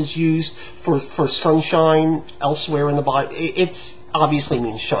similar word is used for sunshine elsewhere in the Bible, it obviously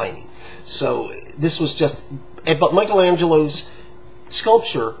means shining. So this was just, but Michelangelo's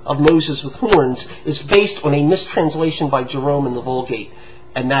sculpture of Moses with horns is based on a mistranslation by Jerome in the Vulgate,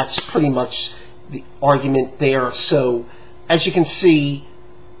 and that's pretty much the argument there. So as you can see,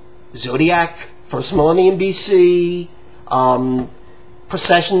 zodiac, first millennium BC,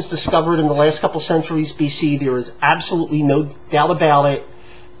 processions discovered in the last couple centuries BC, there is absolutely no doubt about it,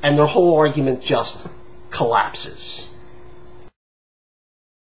 and their whole argument just collapses.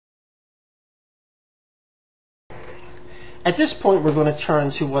 At this point, we're going to turn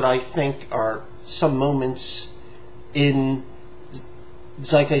to what I think are some moments in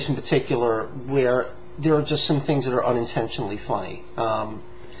Zeitgeist in particular where there are just some things that are unintentionally funny.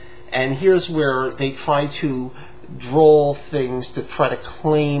 And here's where they try to draw things to try to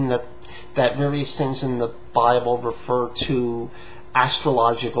claim that various things in the Bible refer to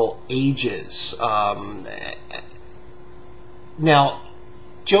astrological ages. Now,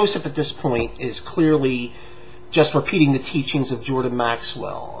 Joseph at this point is clearly just repeating the teachings of Jordan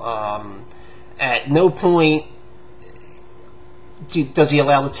Maxwell. At no point does he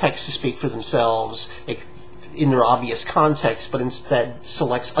allow the texts to speak for themselves in their obvious context, but instead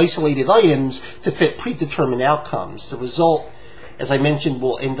selects isolated items to fit predetermined outcomes. The result, as I mentioned,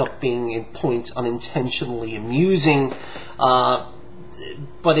 will end up being in points unintentionally amusing,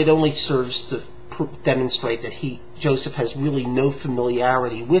 but it only serves to demonstrate that Joseph has really no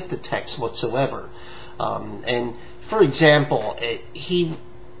familiarity with the text whatsoever. And for example, he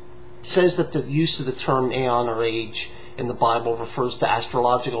says that the use of the term aeon or age in the Bible refers to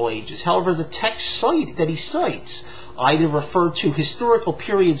astrological ages. However, the text that he cites either refer to historical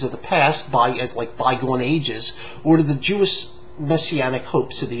periods of the past as like bygone ages, or to the Jewish messianic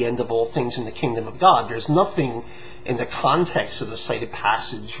hopes of the end of all things in the kingdom of God. There's nothing in the context of the cited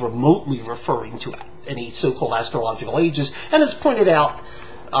passage remotely referring to any so-called astrological ages. And as pointed out,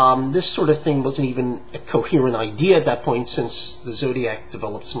 this sort of thing wasn't even a coherent idea at that point, since the zodiac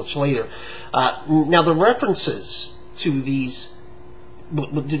develops much later. Now, the references to these,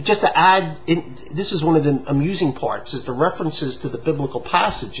 just to add, this is one of the amusing parts, is the references to the biblical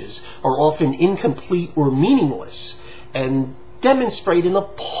passages are often incomplete or meaningless, and demonstrate an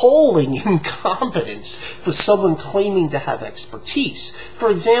appalling incompetence for someone claiming to have expertise.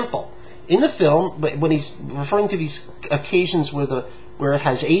 For example, in the film, when he's referring to these occasions where it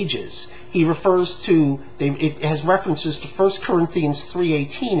has ages, he refers to, it has references to 1 Corinthians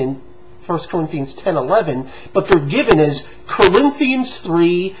 3:18 and 1 Corinthians 10:11, but they're given as Corinthians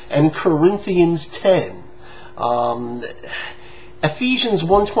 3 and Corinthians 10. Ephesians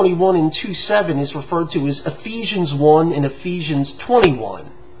 1:21 and 2:7 is referred to as Ephesians 1 and Ephesians 21.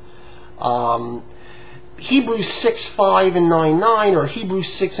 Hebrews 6:5 and 9:9, or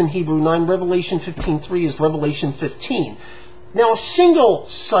Hebrews 6 and Hebrew 9, Revelation 15:3 is Revelation 15. Now, a single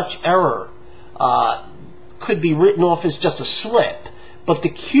such error could be written off as just a slip, but the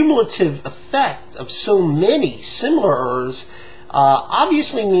cumulative effect of so many similar errors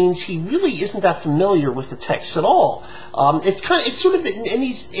obviously means he really isn't that familiar with the text at all. It's sort of, and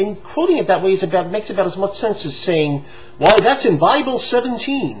he's in quoting it that way makes about as much sense as saying, "Why, that's in Bible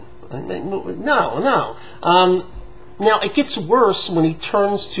 17." No. Now, it gets worse when he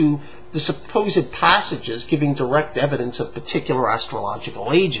turns to the supposed passages giving direct evidence of particular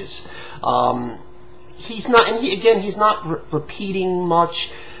astrological ages. He's not, and he's not repeating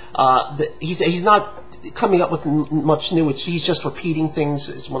much. He's not coming up with much new. He's just repeating things,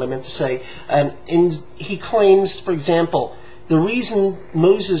 is what I meant to say. And he claims, for example, the reason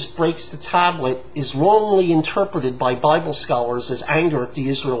Moses breaks the tablet is wrongly interpreted by Bible scholars as anger at the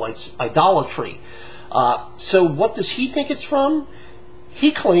Israelites' idolatry. So what does he think it's from?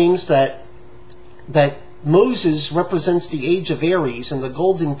 He claims that Moses represents the age of Aries and the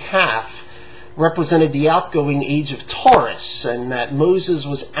golden calf represented the outgoing age of Taurus, and that Moses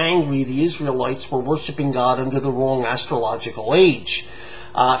was angry the Israelites were worshiping God under the wrong astrological age.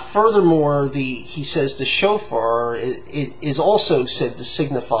 Furthermore, he says the shofar is also said to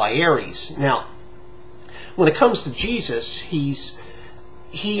signify Aries. Now, when it comes to Jesus,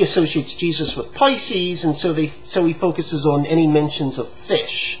 he associates Jesus with Pisces, and so he focuses on any mentions of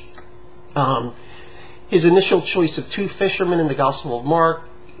fish. His initial choice of 2 fishermen in the Gospel of Mark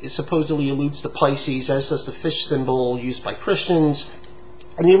supposedly alludes to Pisces, as does the fish symbol used by Christians.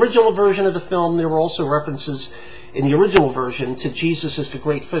 In the original version of the film, there were also references in the original version to Jesus as the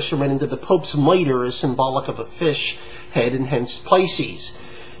great fisherman and to the Pope's mitre as symbolic of a fish head, and hence Pisces.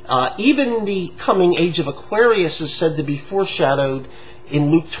 Even the coming age of Aquarius is said to be foreshadowed in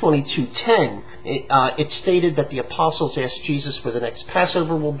Luke 22:10. It stated that the apostles asked Jesus where the next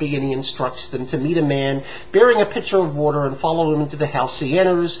Passover will be, and he instructs them to meet a man bearing a pitcher of water and follow him into the house he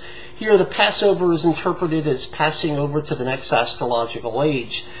enters. Here the Passover is interpreted as passing over to the next astrological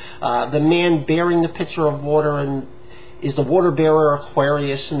age. The man bearing the pitcher of water is the water bearer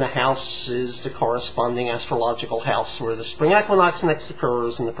Aquarius, and the house is the corresponding astrological house where the spring equinox next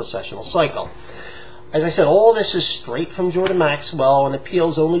occurs in the precessional cycle. As I said, all this is straight from Jordan Maxwell and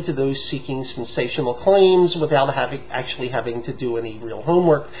appeals only to those seeking sensational claims without actually having to do any real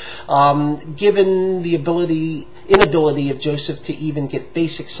homework. Given the inability of Joseph to even get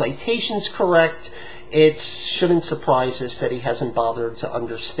basic citations correct, it shouldn't surprise us that he hasn't bothered to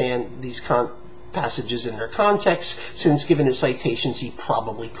understand these passages in their context, since given his citations he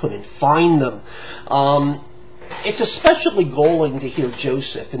probably couldn't find them. It's especially galling to hear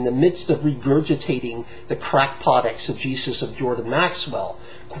Joseph, in the midst of regurgitating the crackpot exegesis of Jordan Maxwell,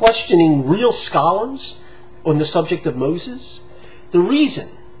 questioning real scholars on the subject of Moses. The reason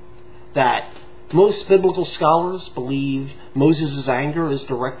that most biblical scholars believe Moses' anger is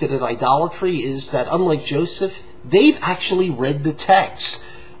directed at idolatry is that, unlike Joseph, they've actually read the text.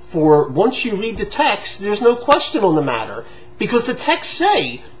 For once you read the text, there's no question on the matter, because the texts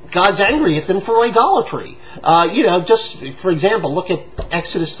say God's angry at them for idolatry. Just for example, look at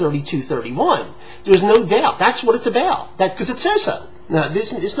Exodus 32:31. There's no doubt that's what it's about, because it says so. Now,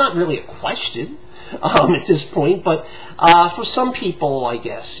 it's not really a question at this point, but for some people, I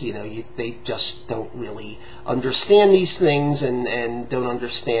guess, they just don't really understand these things, and don't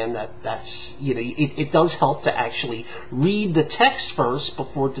understand that's, it does help to actually read the text first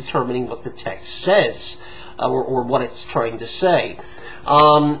before determining what the text says, or what it's trying to say.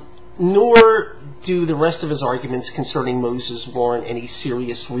 Nor do the rest of his arguments concerning Moses warrant any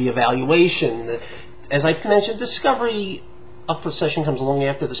serious reevaluation. As I mentioned, discovery up procession comes along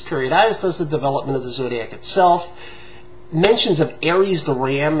after this period, as does the development of the zodiac itself. Mentions of Aries the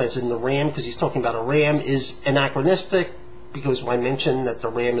ram, as in the ram, because he's talking about a ram, is anachronistic, because I mentioned that the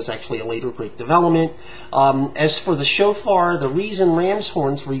ram is actually a later Greek development. As for the shofar, the reason ram's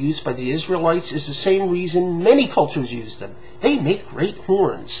horns were used by the Israelites is the same reason many cultures used them. They make great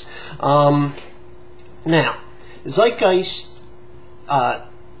horns. Now, Zeitgeist,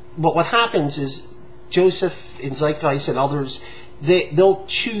 what happens is Joseph in Zeitgeist and others, they'll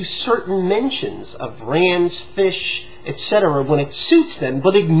choose certain mentions of rams, fish, etc. when it suits them,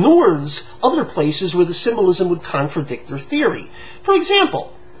 but ignores other places where the symbolism would contradict their theory. For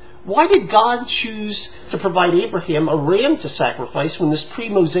example, why did God choose to provide Abraham a ram to sacrifice when this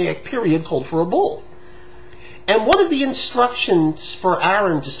pre-Mosaic period called for a bull? And what are the instructions for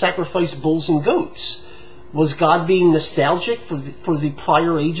Aaron to sacrifice bulls and goats? Was God being nostalgic for the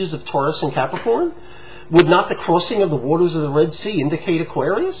prior ages of Taurus and Capricorn? Would not the crossing of the waters of the Red Sea indicate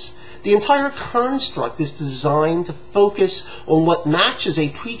Aquarius? The entire construct is designed to focus on what matches a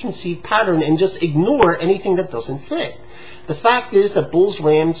preconceived pattern and just ignore anything that doesn't fit. The fact is that bulls,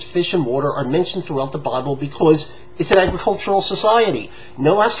 rams, fish, and water are mentioned throughout the Bible because it's an agricultural society.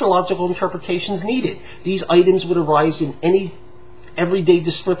 No astrological interpretations needed. These items would arise in any everyday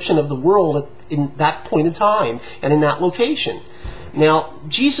description of the world in that point in time and in that location. Now,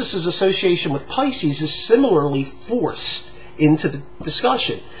 Jesus' association with Pisces is similarly forced into the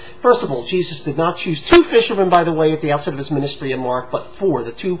discussion. First of all, Jesus did not choose 2 fishermen, by the way, at the outset of his ministry in Mark, but 4.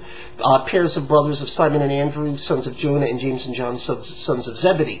 The 2 pairs of brothers of Simon and Andrew, sons of Jonah, and James and John, sons of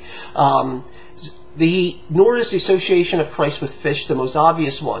Zebedee. Nor is the association of Christ with fish the most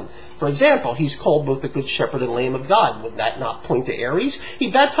obvious one. For example, he's called both the Good Shepherd and Lamb of God. Would that not point to Aries?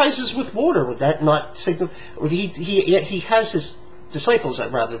 He baptizes with water. Would that not signify? He has his disciples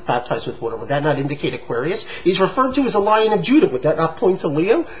that rather baptized with water. Would that not indicate Aquarius? He's referred to as a Lion of Judah. Would that not point to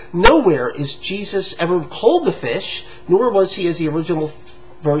Leo? Nowhere is Jesus ever called the fish, nor was he, as the original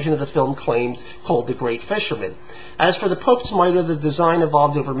version of the film claimed, called the Great Fisherman. As for the Pope's mitre, the design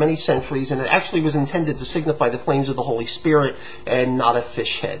evolved over many centuries, and it actually was intended to signify the flames of the Holy Spirit and not a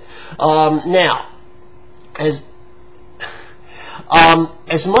fish head. Now, as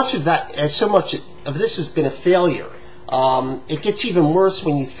much of this has been a failure, it gets even worse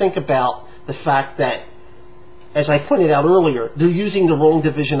when you think about the fact that, as I pointed out earlier, they're using the wrong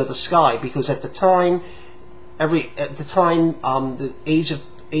division of the sky, because at the time, the age of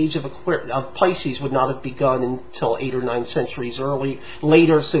Pisces would not have begun until 8 or 9 centuries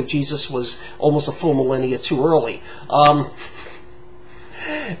later, so Jesus was almost a full millennia too early.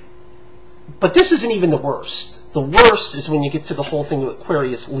 But this isn't even the worst. The worst is when you get to the whole thing of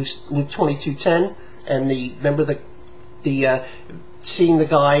Aquarius, Luke 22:10, and remember the seeing the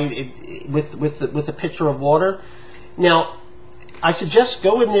guy with a pitcher of water. Now, I suggest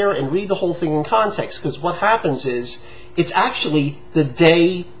go in there and read the whole thing in context, because what happens is it's actually the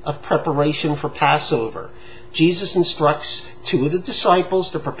day of preparation for Passover. Jesus instructs 2 of the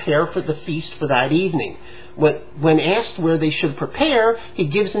disciples to prepare for the feast for that evening. When asked where they should prepare, he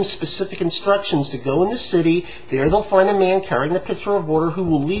gives them specific instructions to go in the city. There they'll find a man carrying a pitcher of water who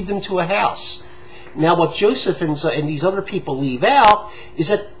will lead them to a house. Now, what Joseph and these other people leave out is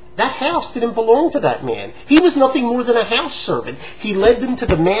that house didn't belong to that man. He was nothing more than a house servant. He led them to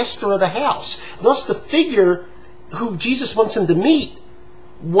the master of the house. Thus, the figure who Jesus wants him to meet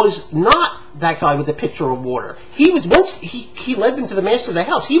was not that guy with the pitcher of water. He led them to the master of the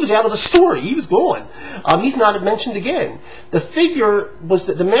house. He was out of the story. He was gone. He's not mentioned again. The figure was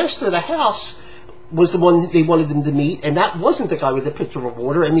that the master of the house was the one they wanted them to meet, and that wasn't the guy with the pitcher of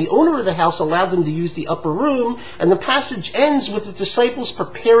water, and the owner of the house allowed them to use the upper room, and the passage ends with the disciples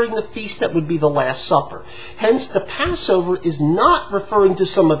preparing the feast that would be the Last Supper. Hence, the Passover is not referring to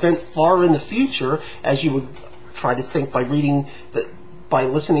some event far in the future, as you would try to think by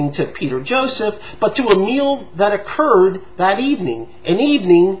listening to Peter Joseph, but to a meal that occurred that evening, an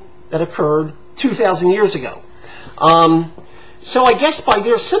evening that occurred 2,000 years ago. So I guess by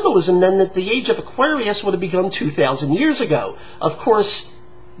their symbolism then that the age of Aquarius would have begun 2,000 years ago. Of course,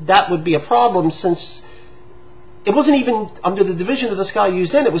 that would be a problem, since it wasn't even under the division of the sky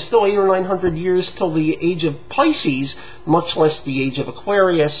used then. It was still 800 or 900 years till the age of Pisces, much less the age of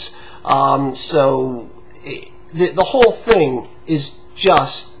Aquarius. So the whole thing is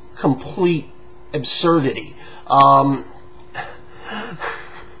just complete absurdity.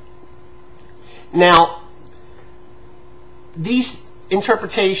 Now, these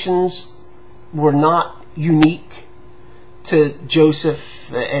interpretations were not unique to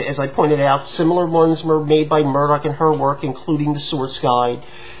Joseph. As I pointed out, similar ones were made by Murdoch in her work, including the Source Guide.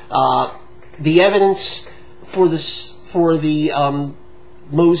 The evidence for for the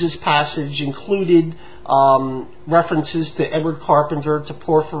Moses passage included references to Edward Carpenter, to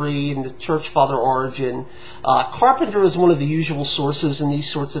Porphyry, and the Church Father Origen. Carpenter is one of the usual sources in these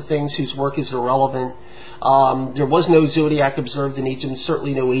sorts of things whose work is irrelevant. There was no zodiac observed in Egypt,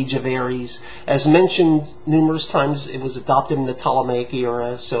 certainly no Age of Aries. As mentioned numerous times, it was adopted in the Ptolemaic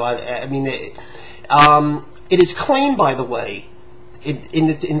era. So, it is claimed, by the way,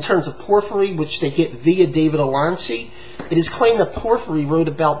 in terms of Porphyry, which they get via David Alanci, it is claimed that Porphyry wrote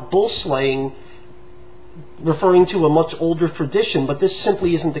about bull slaying, referring to a much older tradition, but this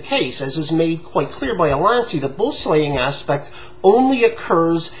simply isn't the case. As is made quite clear by Alanci, the bull slaying aspect only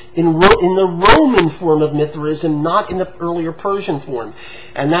occurs in the Roman form of Mithraism, not in the earlier Persian form.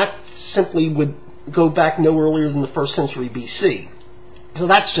 And that simply would go back no earlier than the 1st century BC. So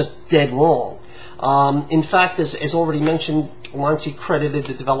that's just dead wrong. In fact, as already mentioned, Alanci credited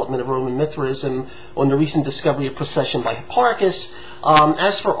the development of Roman Mithraism on the recent discovery of precession by Hipparchus.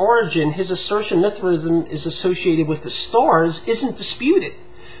 As for Origen, his assertion Mithraism is associated with the stars isn't disputed.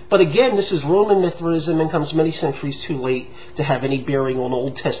 But again, this is Roman Mithraism and comes many centuries too late to have any bearing on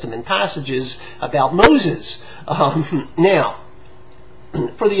Old Testament passages about Moses. Now,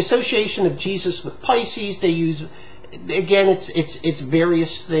 for the association of Jesus with Pisces, they use, again, it's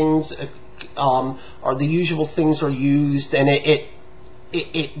various things. Are the usual things are used, and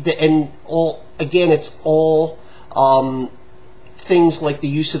it's all things like the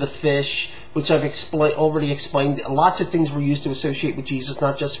use of the fish, which I've already explained. Lots of things were used to associate with Jesus,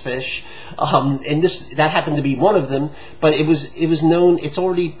 not just fish, and that happened to be one of them. But it was known. It's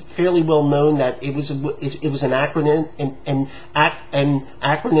already fairly well known that it was an acronym, an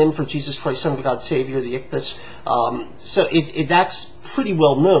acronym for Jesus Christ, Son of God, Savior, the Ichthus. So that's pretty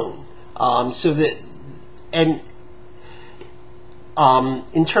well known.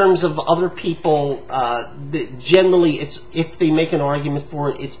 In terms of other people, generally, if they make an argument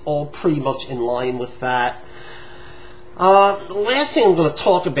for it, it's all pretty much in line with that. The last thing I'm going to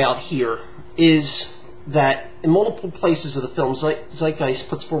talk about here is that in multiple places of the film, Zeitgeist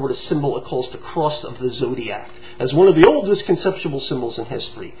puts forward a symbol it calls the cross of the zodiac as one of the oldest conceptual symbols in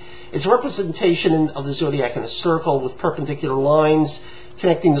history. It's a representation of the zodiac in a circle with perpendicular lines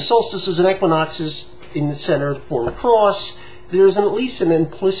connecting the solstices and equinoxes in the center to form a cross. There is at least an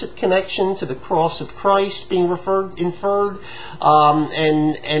implicit connection to the cross of Christ being inferred,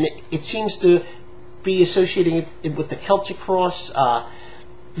 and it seems to be associating it with the Celtic cross.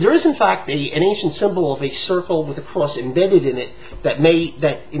 There is, in fact, an ancient symbol of a circle with a cross embedded in it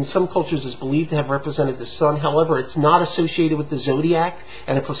that in some cultures is believed to have represented the sun. However, it's not associated with the zodiac,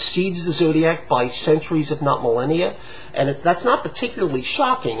 and it precedes the zodiac by centuries, if not millennia. And that's not particularly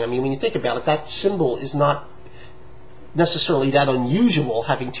shocking. I mean, when you think about it, that symbol is not necessarily that unusual.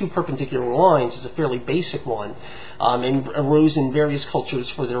 Having two perpendicular lines is a fairly basic one, and arose in various cultures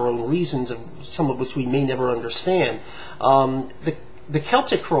for their own reasons, some of which we may never understand. The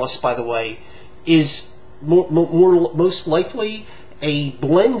Celtic cross, by the way, is most likely a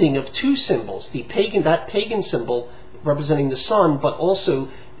blending of two symbols: that pagan symbol representing the sun, but also,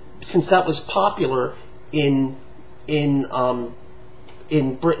 since that was popular in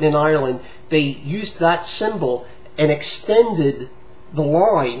Britain and Ireland, they used that symbol and extended the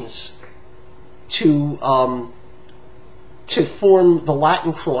lines to form the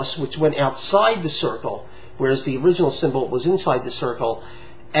Latin cross, which went outside the circle, whereas the original symbol was inside the circle,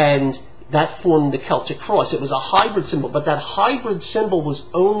 and that formed the Celtic cross. It was a hybrid symbol, but that hybrid symbol was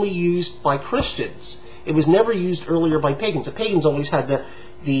only used by Christians. It was never used earlier by pagans. The pagans always had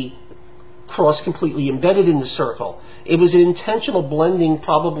the cross completely embedded in the circle. It was an intentional blending,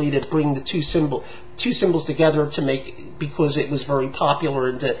 probably to bring the two symbols together because it was very popular,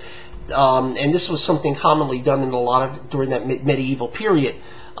 and this was something commonly done during that medieval period.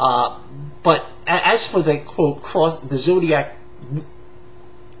 But as for the quote cross, the zodiac,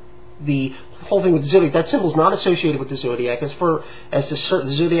 the whole thing with the zodiac, that symbol is not associated with the zodiac. As the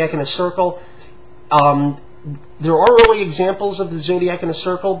zodiac in a circle, there are early examples of the zodiac in a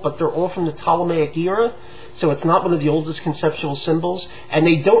circle, but they're all from the Ptolemaic era, so it's not one of the oldest conceptual symbols, and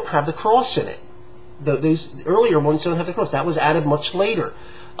they don't have the cross in it. Those earlier ones don't have the cross. That was added much later.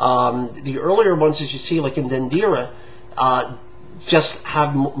 The earlier ones, as you see, like in Dendera, just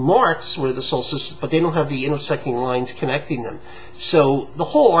have marks where the solstice, but they don't have the intersecting lines connecting them. So that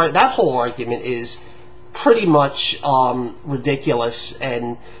whole argument is pretty much ridiculous,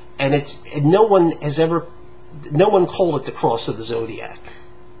 and no one called it the cross of the zodiac.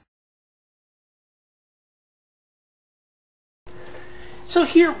 So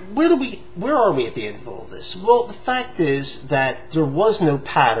here, where are we at the end of all this? Well, the fact is that there was no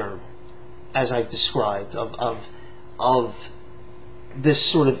pattern, as I've described, of of this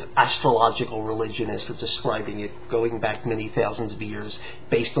sort of astrological religion, as they're describing it, going back many thousands of years,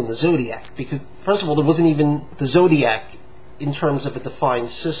 based on the zodiac. Because, first of all, there wasn't even the zodiac in terms of a defined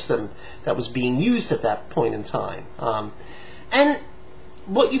system that was being used at that point in time. And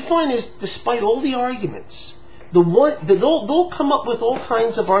what you find is, despite all the arguments, they'll come up with all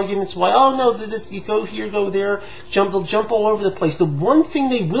kinds of arguments why, oh no, you go here, go there, they'll jump all over the place. The one thing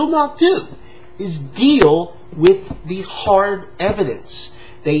they will not do is deal with the hard evidence.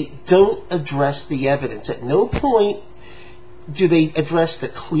 They don't address the evidence. At no point do they address the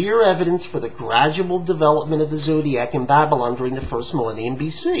clear evidence for the gradual development of the zodiac in Babylon during the first millennium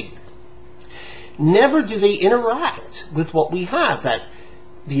BC. Never do they interact with what we have, that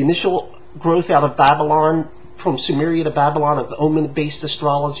the initial growth out of Babylon, from Sumeria to Babylon, of the omen-based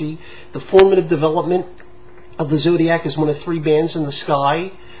astrology, the formative development of the zodiac as one of 3 bands in the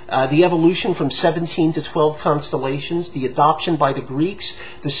sky, the evolution from 17 to 12 constellations, the adoption by the Greeks,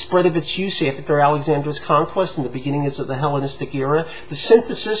 the spread of its use after Alexander's conquest and the beginnings of the Hellenistic era, the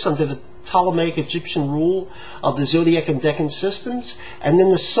synthesis under the Ptolemaic Egyptian rule of the zodiac and decan systems, and then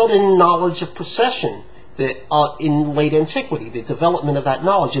the sudden knowledge of precession in late antiquity, the development of that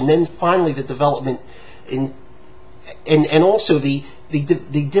knowledge, and then finally the development and also the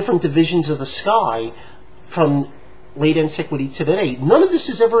different divisions of the sky from late antiquity to today. None of this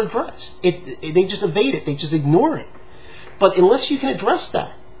is ever addressed. They just evade it. They just ignore it. But unless you can address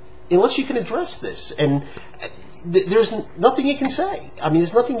that, unless you can address this, and there's nothing you can say. I mean,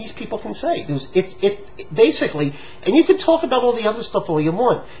 there's nothing these people can say. It basically, and you can talk about all the other stuff all you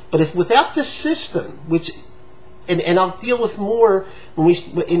want, but if without this system, which, and I'll deal with more when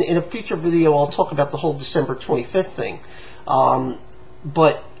in a future video, I'll talk about the whole December 25th thing.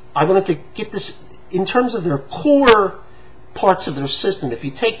 But I wanted to get this in terms of their core parts of their system. If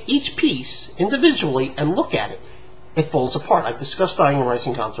you take each piece individually and look at it, it falls apart. I've discussed dying and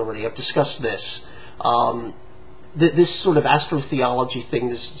rising gods already. I've discussed this. This sort of astrotheology thing,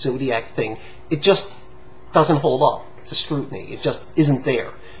 this zodiac thing, it just doesn't hold up to scrutiny. It just isn't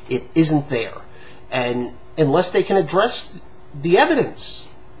there. It isn't there. And unless they can address the evidence,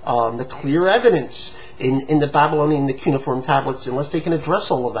 the clear evidence in the Babylonian, the cuneiform tablets, unless they can address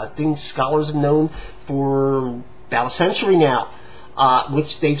all of that, things scholars have known for about a century now,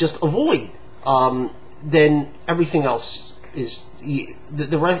 which they just avoid, then everything else is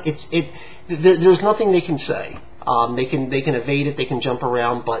the rest. There's nothing they can say. They can evade it. They can jump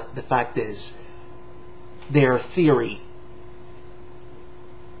around. But the fact is, their theory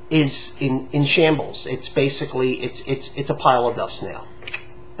is in shambles. It's basically it's a pile of dust now.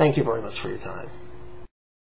 Thank you very much for your time.